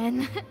principles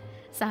again.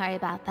 Sorry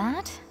about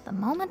that. The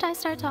moment I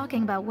start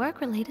talking about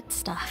work-related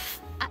stuff...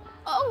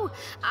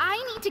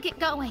 I need to get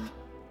going.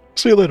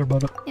 See you later,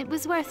 brother. It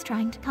was worth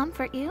trying to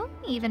comfort you,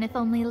 even if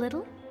only a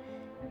little.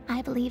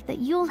 I believe that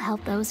you'll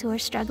help those who are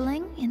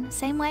struggling in the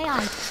same way I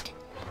did.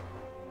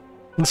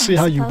 Let's see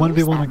how you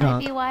 1v1 a That god.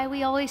 might be why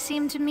we always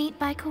seem to meet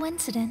by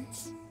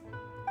coincidence.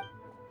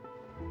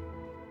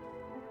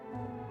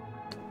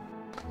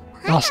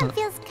 Awesome. Paimon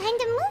feels kind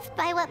of moved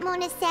by what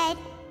Mona said,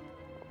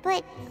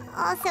 but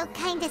also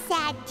kind of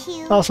sad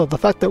too. Also, the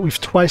fact that we've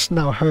twice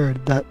now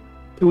heard that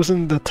it was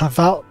in the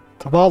Tavalis,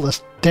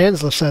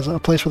 Danzler says a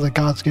place where the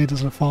god's gate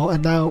doesn't fall,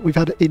 and now we've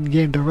had it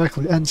in-game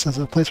directly, N says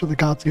a place where the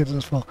god's gate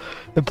doesn't fall,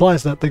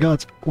 implies that the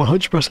gods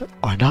 100%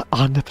 are not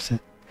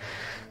omnipotent.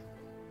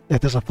 If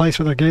there's a place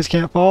where their gaze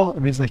can't fall, it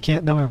means they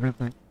can't know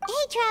everything.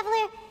 Hey,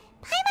 Traveler,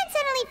 Paimon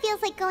suddenly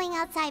feels like going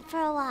outside for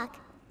a walk.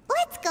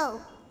 Let's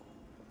go.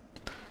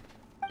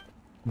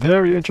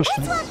 Very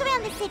interesting. Let's walk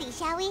around the city,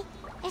 shall we?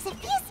 There's a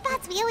few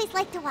spots we always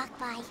like to walk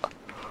by.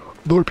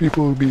 More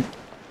people will be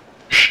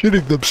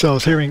shitting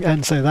themselves hearing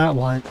N say that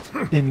line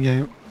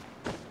in-game.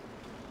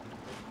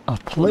 A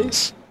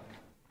place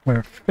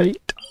where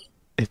fate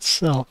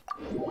itself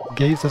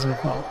gaze doesn't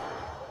fall.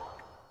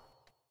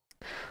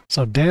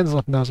 So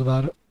Danzler knows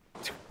about it.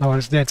 No,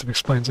 it's Danzler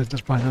explains it,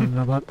 just probably doesn't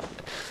know about it.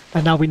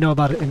 And now we know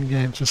about it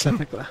in-game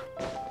specifically.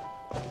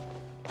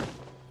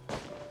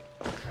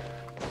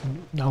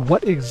 Now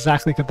what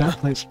exactly could that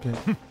place be?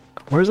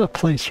 Where's a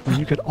place where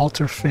you could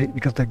alter fate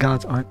because the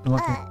gods aren't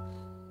looking?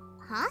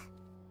 Huh?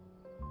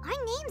 Our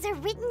names are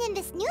written in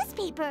this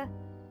newspaper.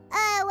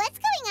 What's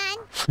going on?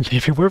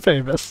 Maybe we're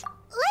famous.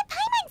 Let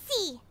Paimon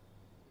see.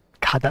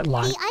 God, that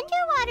line. The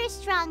underwater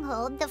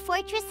stronghold, the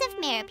Fortress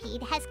of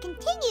Meropide, has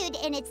continued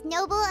in its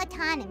noble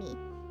autonomy,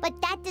 but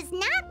that does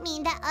not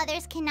mean that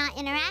others cannot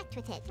interact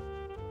with it.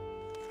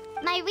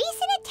 My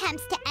recent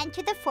attempts to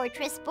enter the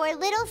fortress bore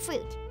little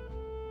fruit.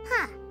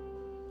 Huh.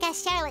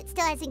 Guess Charlotte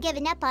still hasn't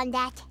given up on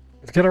that.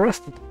 Let's get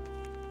arrested.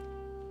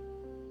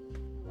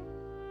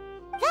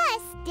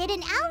 Thus, did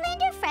an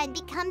Outlander friend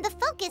become the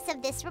focus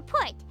of this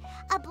report,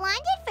 a blonde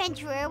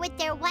adventurer with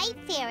their white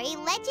fairy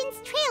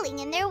legends trailing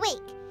in their wake.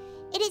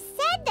 It is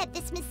said that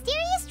this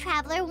mysterious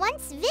traveler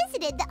once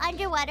visited the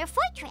underwater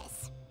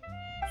fortress.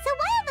 So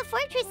while the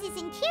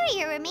fortress's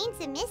interior remains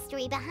a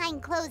mystery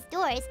behind closed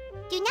doors,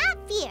 do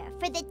not fear,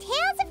 for the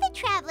Tales of the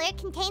Traveler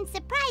contain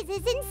surprises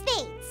in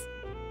spades.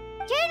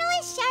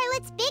 Journalist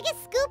Charlotte's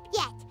biggest scoop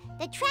yet,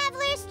 the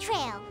Traveler's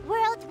Trail,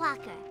 World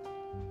Walker.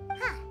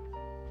 Huh.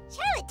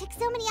 Charlotte took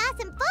so many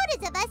awesome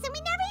photos of us and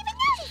we never even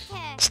noticed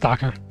her.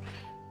 Stalker.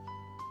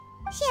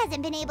 She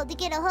hasn't been able to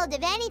get a hold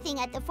of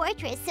anything at the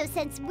fortress, so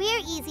since we're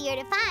easier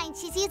to find,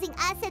 she's using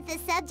us as the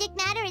subject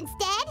matter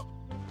instead?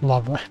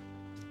 Lovely.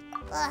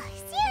 Ugh,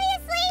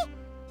 seriously?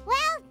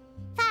 Well,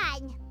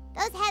 fine.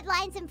 Those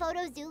headlines and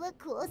photos do look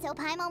cool, so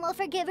Paimon will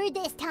forgive her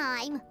this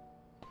time.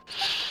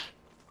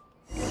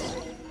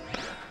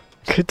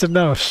 Good to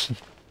know.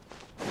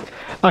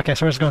 Okay,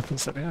 so we're just going through the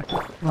city. Okay.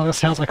 Well, this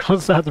sounds like,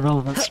 what's that the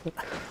relevance?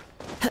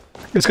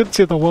 It's good to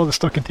see that the world is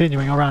still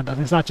continuing around us.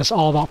 It's not just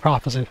all about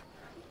prophecy.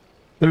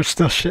 There's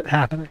still shit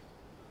happening.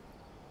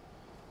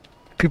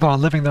 People are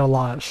living their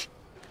lives.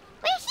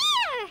 We're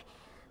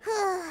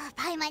here!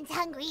 Paimon's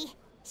hungry.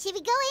 Should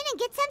we go in and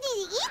get something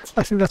to eat?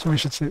 I think that's what we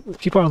should see.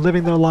 People are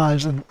living their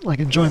lives and like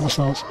enjoying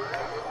themselves.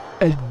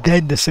 And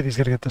then the city's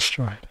gonna get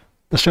destroyed.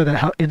 To show that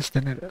how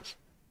instant it is.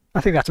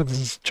 I think that's what this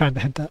is trying to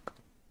hint at.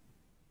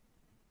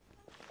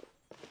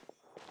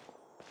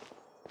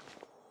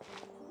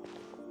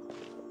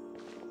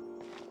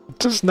 It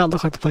does not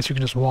look like the place you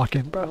can just walk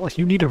in, bro. Like,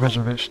 you need a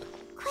reservation.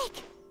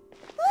 Quick!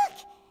 Look!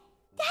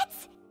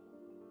 That's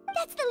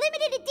the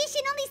limited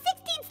edition only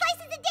 16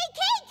 slices a day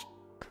cake!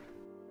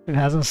 It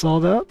hasn't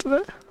sold out today?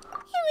 It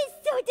was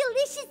so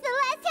delicious the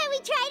last time we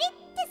tried it!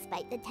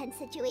 Despite the tense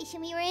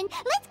situation we were in,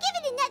 let's give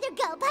it another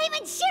go!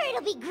 Paimon's sure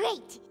it'll be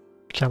great!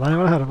 Can't let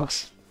anyone ahead of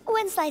us.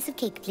 One slice of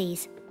cake,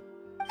 please.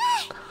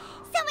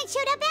 Someone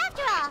showed up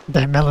after all!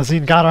 Damn,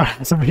 Melusine got our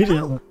ass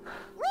immediately.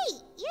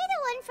 Wait, you're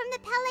the one from the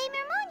Palais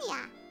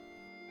Mermonia.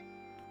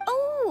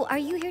 Oh, are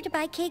you here to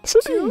buy cake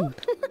Sitting. too?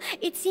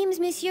 It seems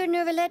Monsieur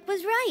Nervalette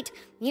was right.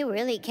 You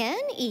really can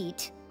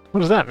eat.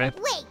 What does that mean?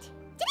 Wait,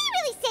 did he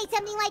really say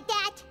something like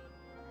that?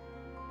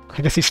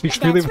 I guess he speaks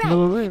freely That's with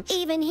middle right. names.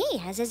 Even he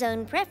has his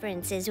own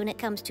preferences when it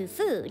comes to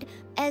food.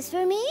 As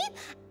for me,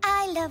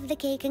 I love the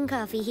cake and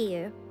coffee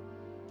here.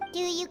 Do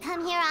you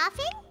come here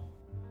often?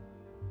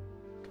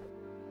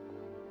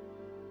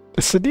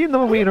 Is Sadine the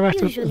one we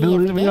interact with? Usually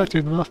every We day. like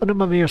to the most. I know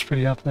Mamiya's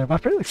pretty up there, but I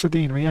feel like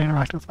Sadine we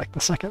interact with like the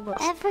second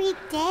most. Every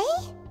day?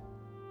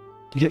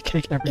 You get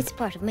cake every It's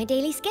part of my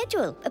daily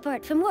schedule,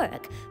 apart from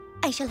work.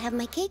 I shall have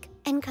my cake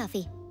and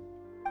coffee.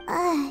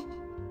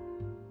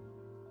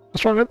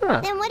 What's wrong with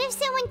that? Then what if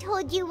someone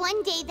told you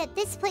one day that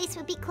this place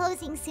would be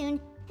closing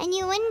soon, and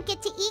you wouldn't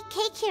get to eat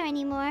cake here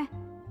anymore?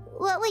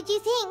 What would you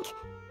think?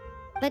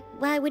 But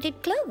why would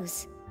it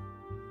close?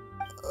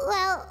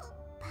 Well,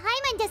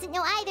 Paimon doesn't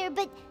know either,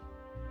 but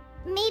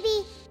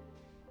maybe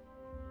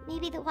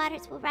the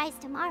waters will rise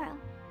tomorrow.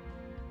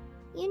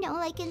 You know,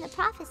 like in the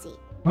prophecy.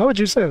 Why would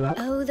you say that?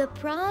 Oh, the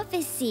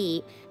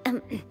prophecy.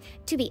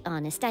 To be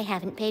honest, I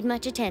haven't paid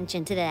much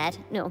attention to that.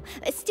 No,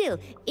 still,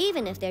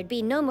 even if there'd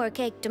be no more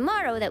cake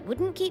tomorrow, that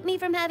wouldn't keep me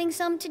from having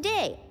some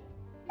today.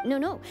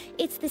 No,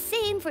 it's the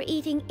same for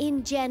eating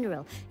in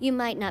general. You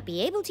might not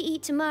be able to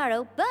eat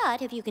tomorrow,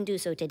 but if you can do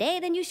so today,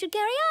 then you should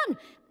carry on.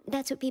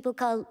 That's what people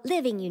call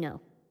living, you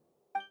know.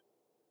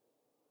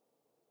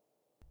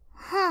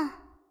 Huh.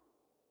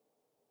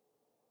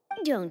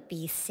 Don't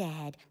be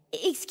sad.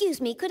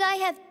 Excuse me, could I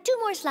have 2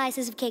 more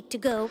slices of cake to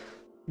go?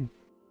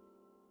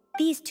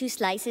 These 2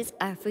 slices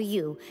are for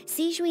you.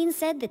 𝐶𝐻𝐿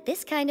said that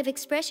this kind of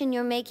expression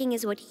you're making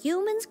is what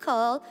humans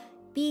call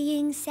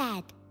being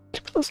sad.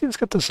 Melusine's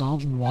got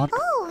dissolved in water.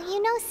 Oh,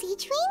 you know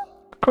𝐶𝐻𝐿?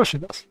 Of course she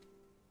does.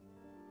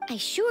 I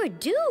sure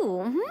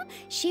do.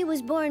 She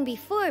was born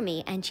before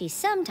me, and she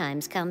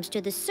sometimes comes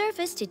to the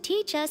surface to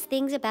teach us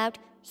things about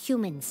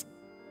humans.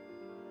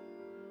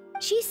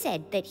 She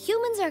said that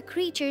humans are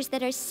creatures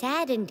that are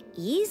saddened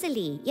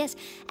easily, yes,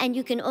 and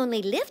you can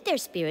only lift their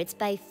spirits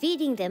by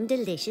feeding them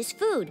delicious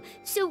food.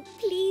 So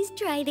please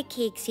try the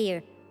cakes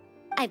here.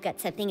 I've got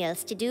something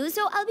else to do,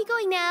 so I'll be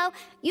going now.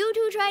 You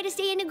two try to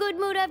stay in a good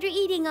mood after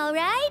eating, all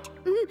right?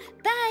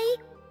 Bye.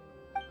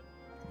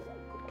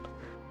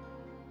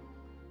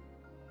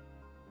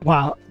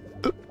 Wow.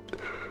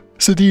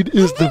 Sadine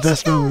is the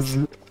best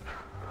Melusine.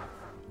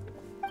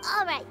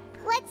 Alright,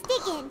 let's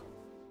dig in.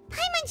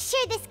 Paimon's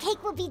sure this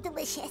cake will be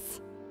delicious.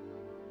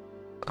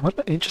 What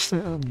an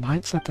interesting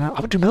mindset that.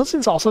 Oh, do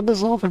Melusine's also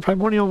dissolve in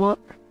primordial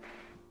water?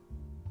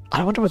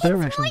 I wonder what their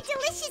reaction More is.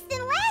 delicious than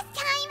last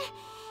time!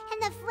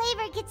 And the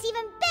flavor gets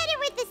even better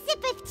with a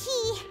sip of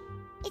tea.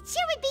 It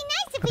sure would be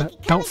nice if we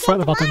could come Don't fret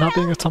again about there not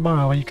tomorrow. being a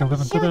tomorrow when you can live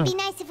in Sure would today. be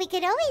nice if we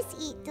could always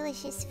eat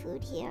delicious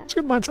food here. It's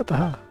a good mindset to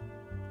have.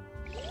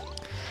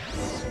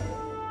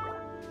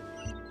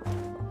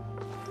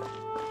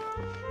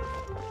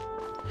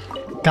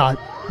 God,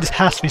 this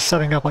has to be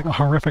setting up like a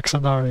horrific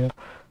scenario.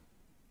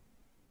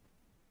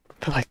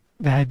 But like,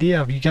 the idea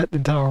of you get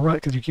into a rut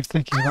because you keep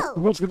thinking about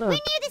the world's gonna We're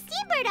end. near the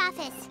Steambird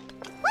office.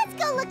 Let's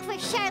go look for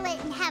Charlotte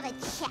and have a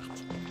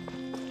chat.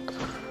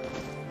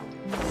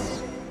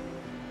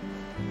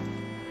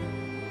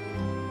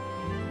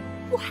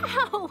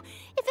 Wow!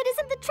 If it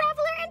isn't the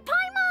Traveler and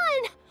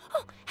Paimon!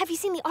 Have you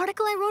seen the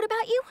article I wrote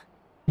about you?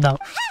 No.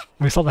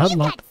 We saw the headline.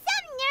 You got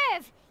some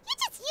nerve! You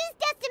just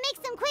used us to make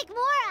some quick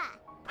mora!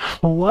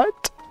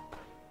 What?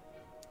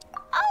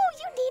 Oh,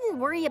 you needn't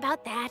worry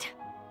about that.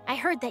 I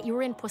heard that you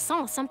were in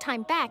Poisson some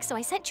time back, so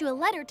I sent you a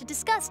letter to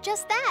discuss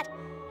just that.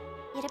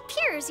 It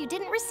appears you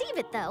didn't receive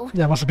it, though.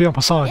 Yeah, must be on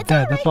Poisson It's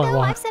dead. all That's right, probably though.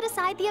 why. I've set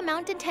aside the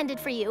amount intended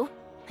for you.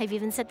 I've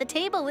even set the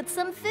table with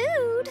some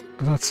food.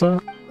 That's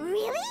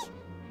Really?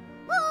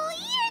 Oh,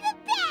 you're the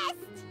best!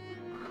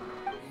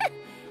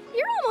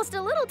 You're almost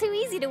a little too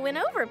easy to win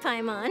over,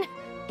 Paimon.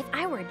 If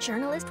I were a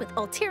journalist with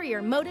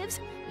ulterior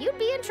motives, you'd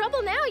be in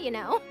trouble now, you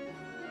know.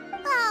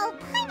 Oh,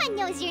 Paimon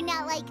knows you're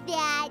not like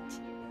that.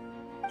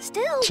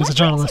 Still, She's a what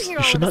journalist. brings you You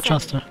here should all not of a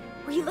trust sudden? her.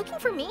 Were you looking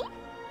for me?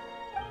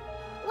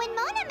 When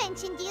Mona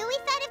mentioned you, we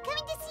thought of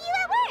coming to see you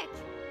at work.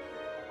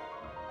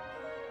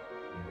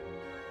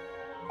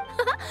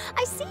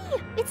 I see.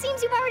 It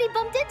seems you've already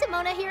bumped into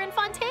Mona here in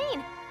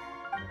Fontaine.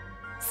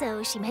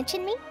 So she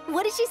mentioned me?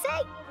 What did she say?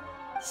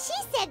 She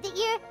said that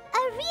you're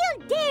a real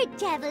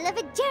daredevil of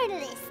a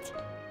journalist.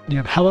 You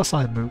have hella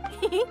side move.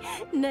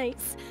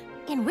 Nice.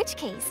 In which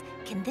case,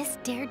 can this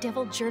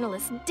daredevil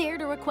journalist dare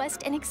to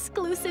request an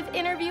exclusive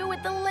interview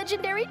with the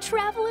legendary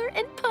traveler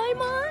and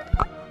Paimon?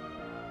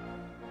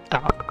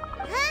 Huh?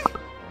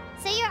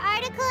 So your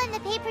article in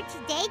the paper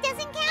today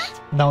doesn't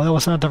count? No, that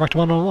wasn't a direct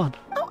one-on-one.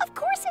 Oh, of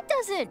course it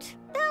doesn't.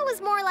 That was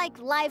more like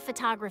live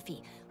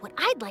photography. What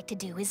I'd like to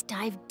do is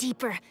dive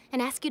deeper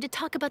and ask you to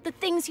talk about the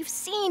things you've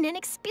seen and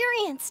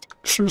experienced.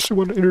 Seriously,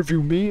 want to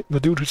interview me, the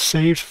dude who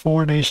saved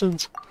 4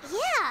 nations?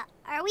 Yeah,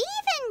 are we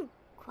even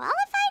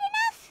qualified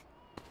enough?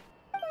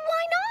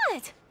 Why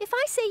not? If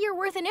I say you're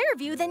worth an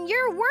interview, then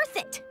you're worth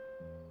it.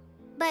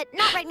 But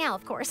not right now,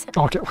 of course.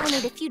 Okay. I'll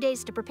need a few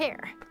days to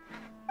prepare.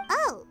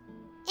 Oh,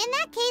 in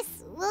that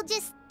case, we'll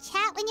just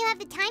chat when you have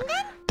the time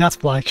then?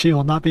 That's like she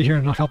will not be here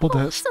in a couple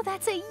days. So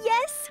that's a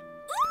yes?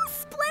 Ooh,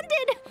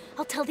 splendid!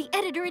 I'll tell the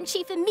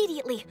editor-in-chief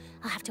immediately.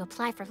 I'll have to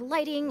apply for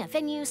lighting, a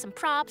venue, some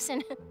props,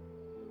 and...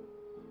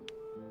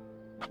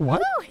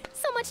 What? Woo,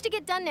 so much to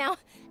get done now.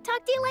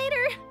 Talk to you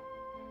later.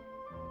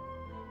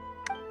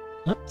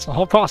 It's a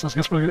whole process.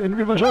 Guess we're gonna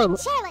interview by Charlotte.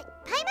 Charlotte,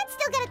 Paimon's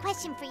still got a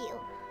question for you.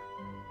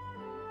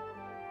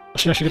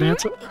 Is she actually gonna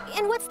answer?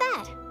 And what's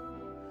that?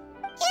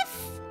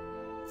 If,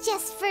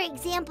 just for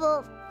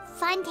example,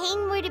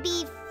 Fontaine were to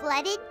be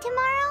flooded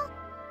tomorrow,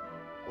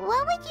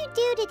 what would you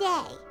do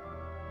today?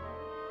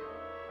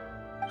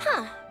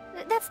 Huh.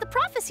 That's the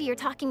prophecy you're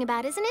talking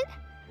about, isn't it?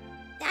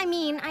 I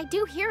mean, I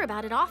do hear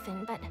about it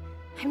often, but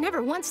I've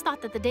never once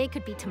thought that the day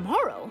could be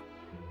tomorrow.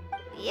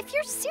 If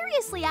you're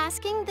seriously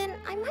asking, then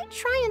I might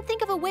try and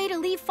think of a way to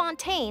leave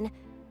Fontaine.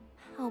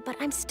 Oh, but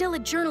I'm still a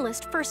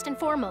journalist first and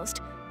foremost.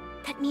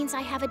 That means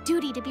I have a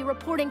duty to be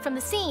reporting from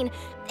the scene.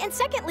 And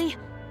secondly,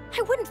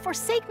 I wouldn't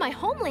forsake my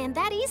homeland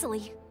that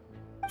easily.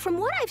 From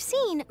what I've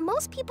seen,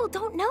 most people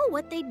don't know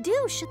what they'd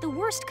do should the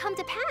worst come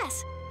to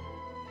pass.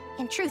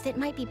 In truth, it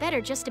might be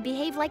better just to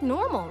behave like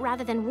normal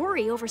rather than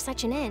worry over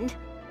such an end.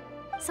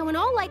 So in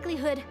all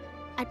likelihood,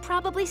 I'd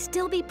probably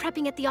still be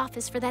prepping at the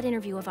office for that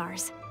interview of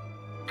ours.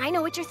 I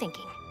know what you're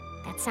thinking.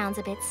 That sounds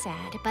a bit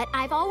sad, but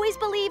I've always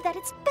believed that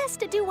it's best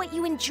to do what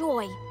you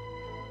enjoy.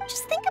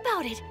 Just think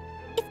about it.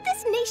 If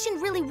this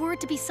nation really were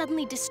to be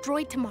suddenly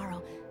destroyed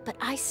tomorrow, but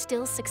I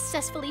still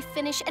successfully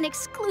finish an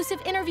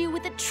exclusive interview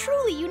with a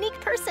truly unique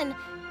person,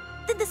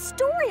 then the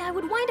story I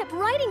would wind up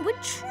writing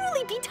would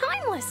truly be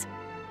timeless.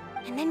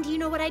 And then do you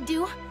know what I'd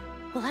do?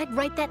 Well, I'd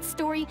write that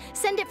story,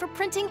 send it for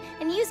printing,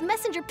 and use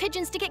messenger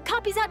pigeons to get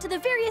copies out to the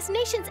various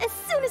nations as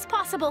soon as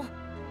possible.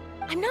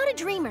 I'm not a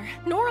dreamer,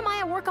 nor am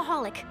I a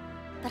workaholic,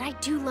 but I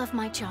do love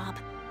my job,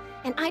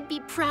 and I'd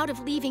be proud of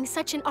leaving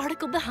such an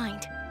article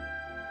behind.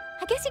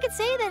 I guess you could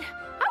say that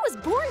I was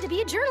born to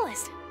be a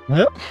journalist.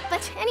 Yep.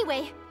 But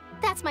anyway,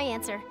 that's my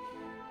answer.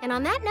 And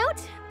on that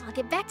note, I'll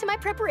get back to my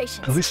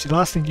preparations. At least the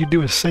last thing you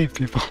do is save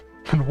people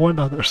and warn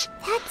others.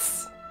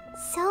 That's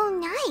so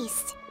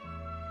nice.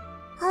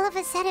 All of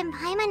a sudden,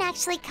 Paimon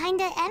actually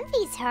kinda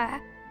envies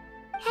her.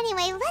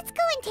 Anyway, let's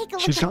go and take a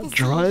look She's at got the scene,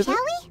 driving? shall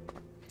we?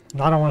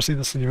 No, I don't want to see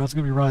this scene. It's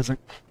gonna be rising.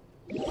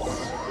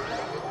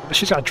 But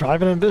she's got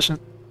driving ambition.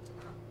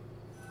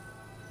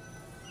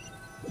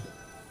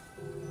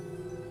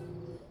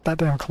 That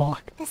damn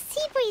clock. The sea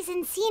breeze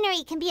and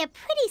scenery can be a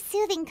pretty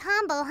soothing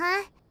combo,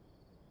 huh?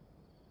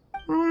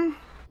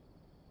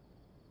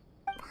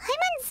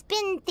 Paimon's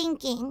been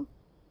thinking.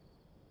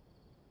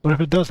 What if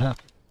it does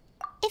happen?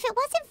 If it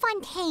wasn't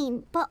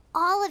Fontaine, but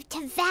all of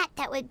Teyvat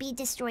that would be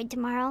destroyed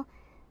tomorrow,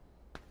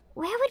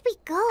 where would we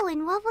go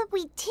and what would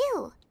we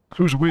do?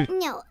 Who's we?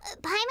 No,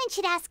 Paimon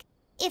should ask,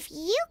 if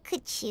you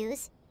could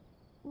choose,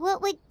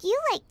 what would you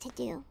like to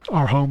do?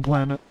 Our home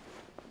planet.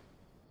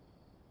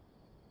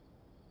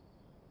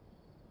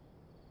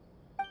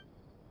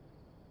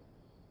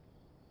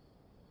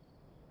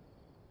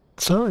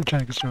 So,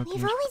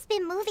 We've always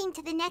been moving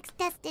to the next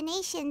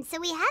destination,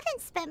 so we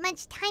haven't spent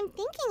much time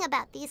thinking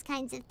about these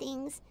kinds of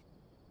things.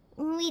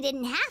 We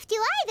didn't have to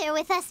either,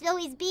 with us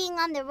always being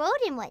on the road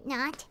and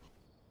whatnot.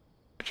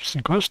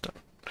 Interesting question.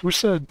 Who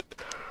said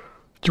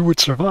You would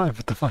survive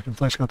if the fucking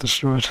place got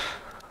destroyed.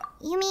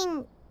 You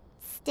mean,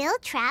 still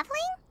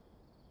traveling?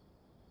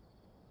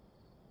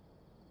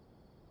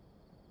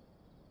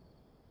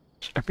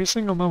 Every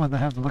single moment they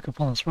have to look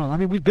upon this world. I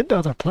mean, we've been to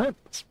other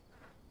planets.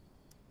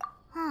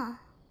 Huh.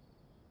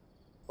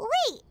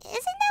 Wait,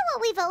 isn't that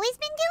what we've always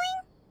been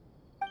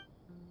doing?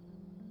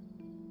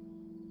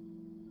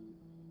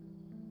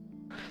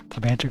 The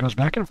banter goes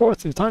back and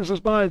forth. As time goes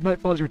by, as night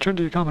falls, you return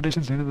to your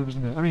accommodations. I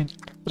mean,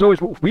 it's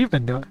always what we've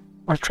been doing.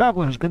 Our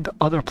traveler has been to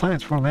other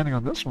planets before landing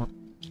on this one.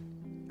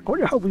 I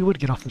wonder how we would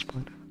get off this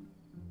planet.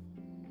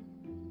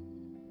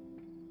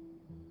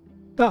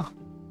 No.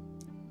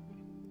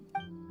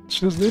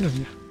 She doesn't need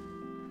you.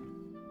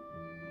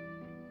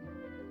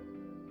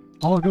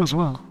 All goes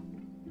well.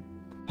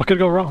 What could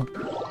go wrong?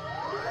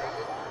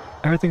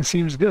 Everything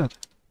seems good.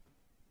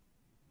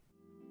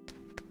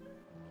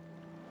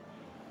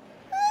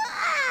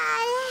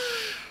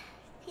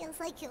 Feels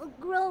like you'll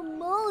grow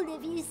mold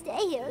if you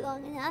stay here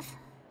long enough.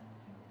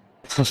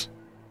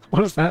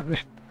 What does that mean?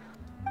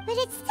 But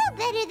it's still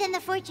better than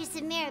the Fortress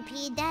of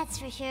Meropide, that's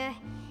for sure.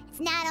 It's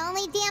not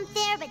only damp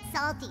there, but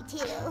salty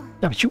too.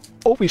 Yeah, but you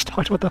always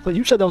talked about that place.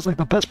 You said that was like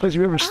the best place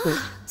you ever stayed.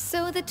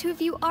 So the two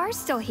of you are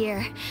still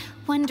here.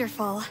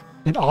 Wonderful.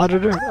 An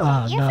auditor? You're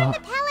No. from the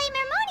Palais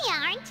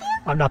Mermonia, aren't you?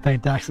 I'm not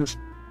paying taxes.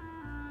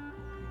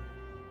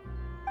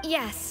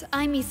 Yes,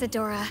 I'm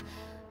Isadora.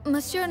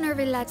 Monsieur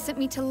Nervillet sent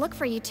me to look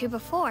for you two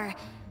before.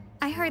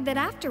 I heard that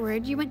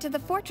afterward you went to the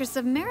Fortress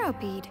of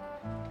Meropide.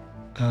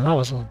 That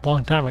was a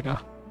long time ago.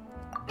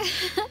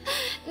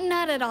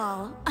 Not at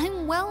all.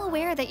 I'm well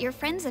aware that you're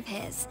friends of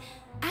his.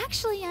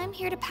 Actually, I'm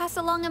here to pass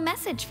along a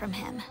message from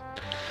him.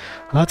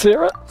 Let's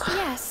hear it.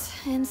 Yes,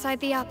 inside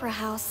the Opera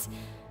House.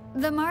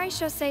 The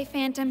Maréchaussée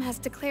Phantom has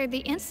declared the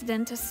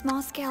incident a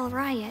small-scale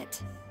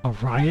riot. A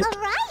riot? A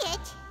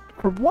riot?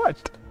 For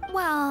what?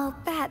 Well,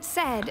 that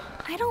said,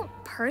 I don't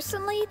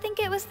personally think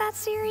it was that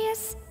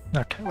serious.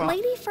 Okay, well.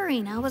 Lady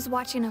Farina was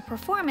watching a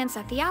performance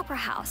at the Opera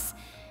House,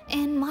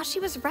 and while she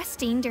was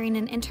resting during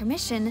an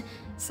intermission,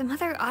 some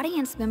other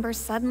audience members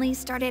suddenly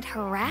started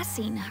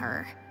harassing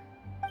her,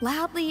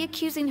 loudly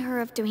accusing her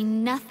of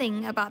doing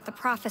nothing about the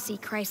prophecy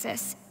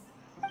crisis.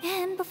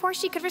 And before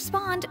she could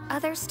respond,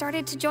 others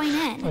started to join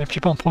in. If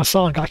People in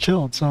Poisson got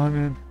killed, so I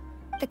mean...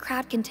 The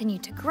crowd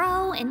continued to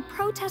grow, and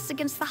protests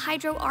against the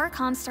Hydro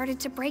Archon started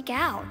to break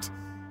out.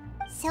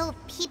 So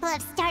people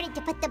have started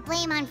to put the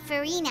blame on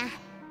Farina.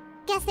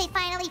 Guess they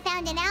finally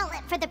found an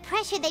outlet for the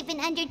pressure they've been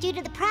under due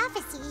to the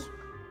prophecy.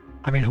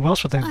 I mean, who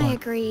else would they blame? I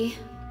agree.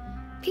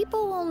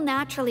 People will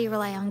naturally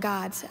rely on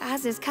gods,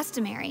 as is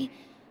customary.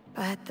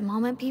 But the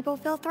moment people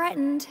feel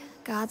threatened,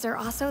 gods are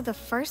also the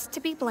first to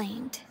be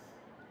blamed.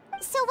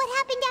 So what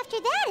happened after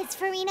that? Is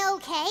Farina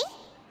okay?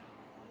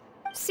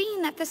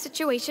 Seeing that the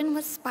situation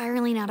was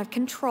spiraling out of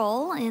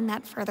control and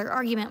that further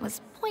argument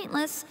was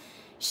pointless,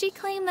 she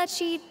claimed that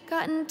she'd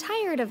gotten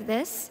tired of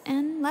this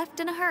and left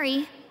in a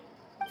hurry.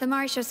 The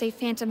Maréchaussée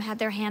Phantom had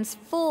their hands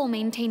full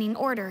maintaining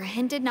order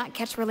and did not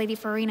catch where Lady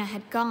Farina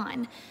had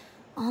gone.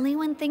 Only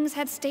when things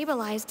had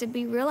stabilized did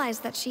we realize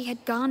that she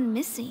had gone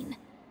missing.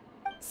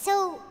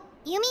 So,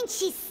 you mean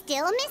she's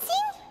still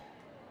missing?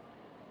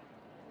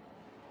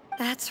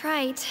 That's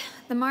right.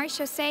 The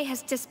Maréchaussée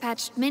has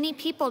dispatched many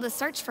people to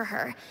search for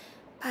her,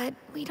 but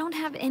we don't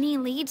have any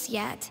leads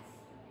yet.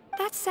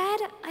 That said,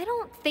 I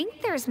don't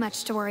think there's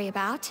much to worry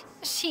about.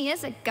 She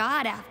is a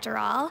god after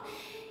all.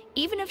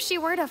 Even if she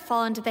were to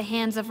fall into the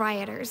hands of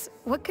rioters,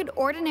 what could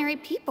ordinary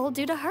people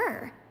do to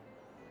her?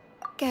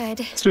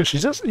 Good. So she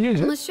just...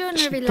 Monsieur Nervillet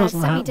sent me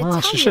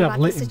to tell you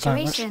about the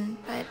situation,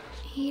 but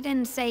he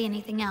didn't say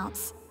anything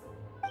else.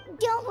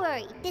 Don't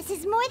worry, this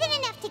is more than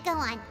enough to go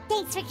on.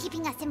 Thanks for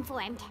keeping us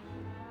informed.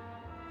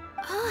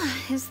 Ah,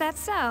 is that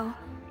so?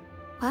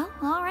 Well,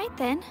 alright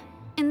then.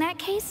 In that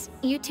case,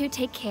 you two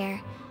take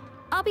care.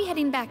 I'll be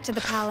heading back to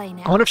the Palais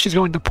now. I wonder if she's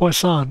going to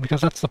Poisson,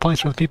 because that's the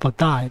place where the people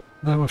died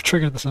that would have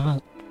triggered this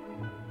event.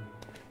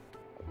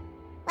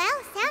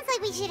 Well, sounds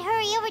like we should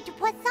hurry over to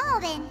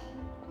Poisson then.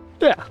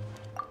 Yeah.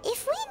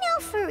 If we know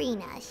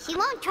Farina, she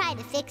won't try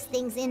to fix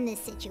things in this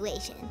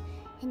situation.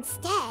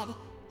 Instead,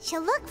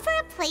 she'll look for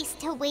a place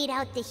to wait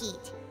out the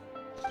heat.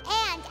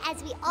 And,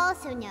 as we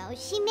also know,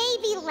 she may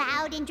be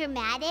loud and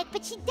dramatic,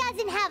 but she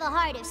doesn't have a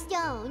heart of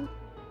stone.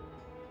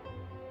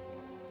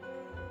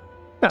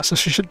 Yeah, so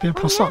she should be in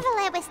Poisson. When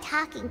Nervillet was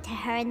talking to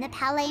her in the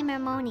Palais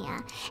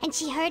Mermonia, and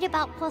she heard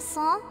about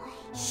Poisson,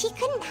 she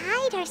couldn't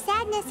hide her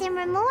sadness and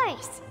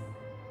remorse.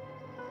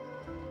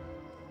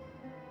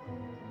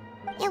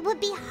 It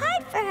would be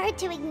hard for her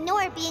to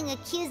ignore being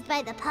accused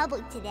by the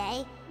public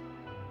today.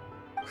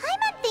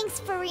 Paimon thinks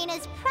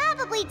Farina's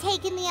probably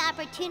taken the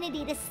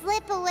opportunity to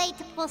slip away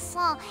to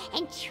Poisson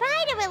and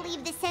try to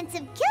relieve the sense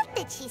of guilt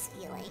that she's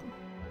feeling.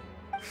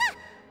 Huh.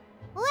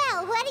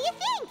 Well, what do you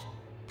think?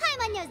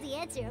 Paimon knows the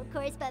answer, of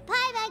course, but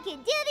Paimon can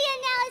do the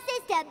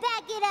analysis to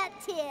back it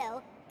up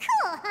too.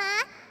 Cool,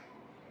 huh?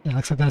 Yeah,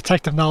 looks like the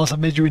detective knowledge that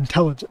made you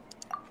intelligent.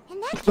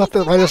 It's not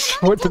the right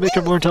sport to make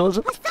her more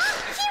intelligent. Here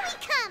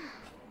we come.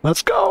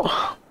 Let's go.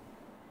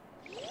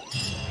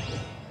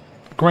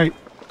 Great.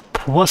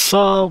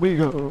 Poisson we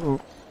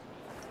go.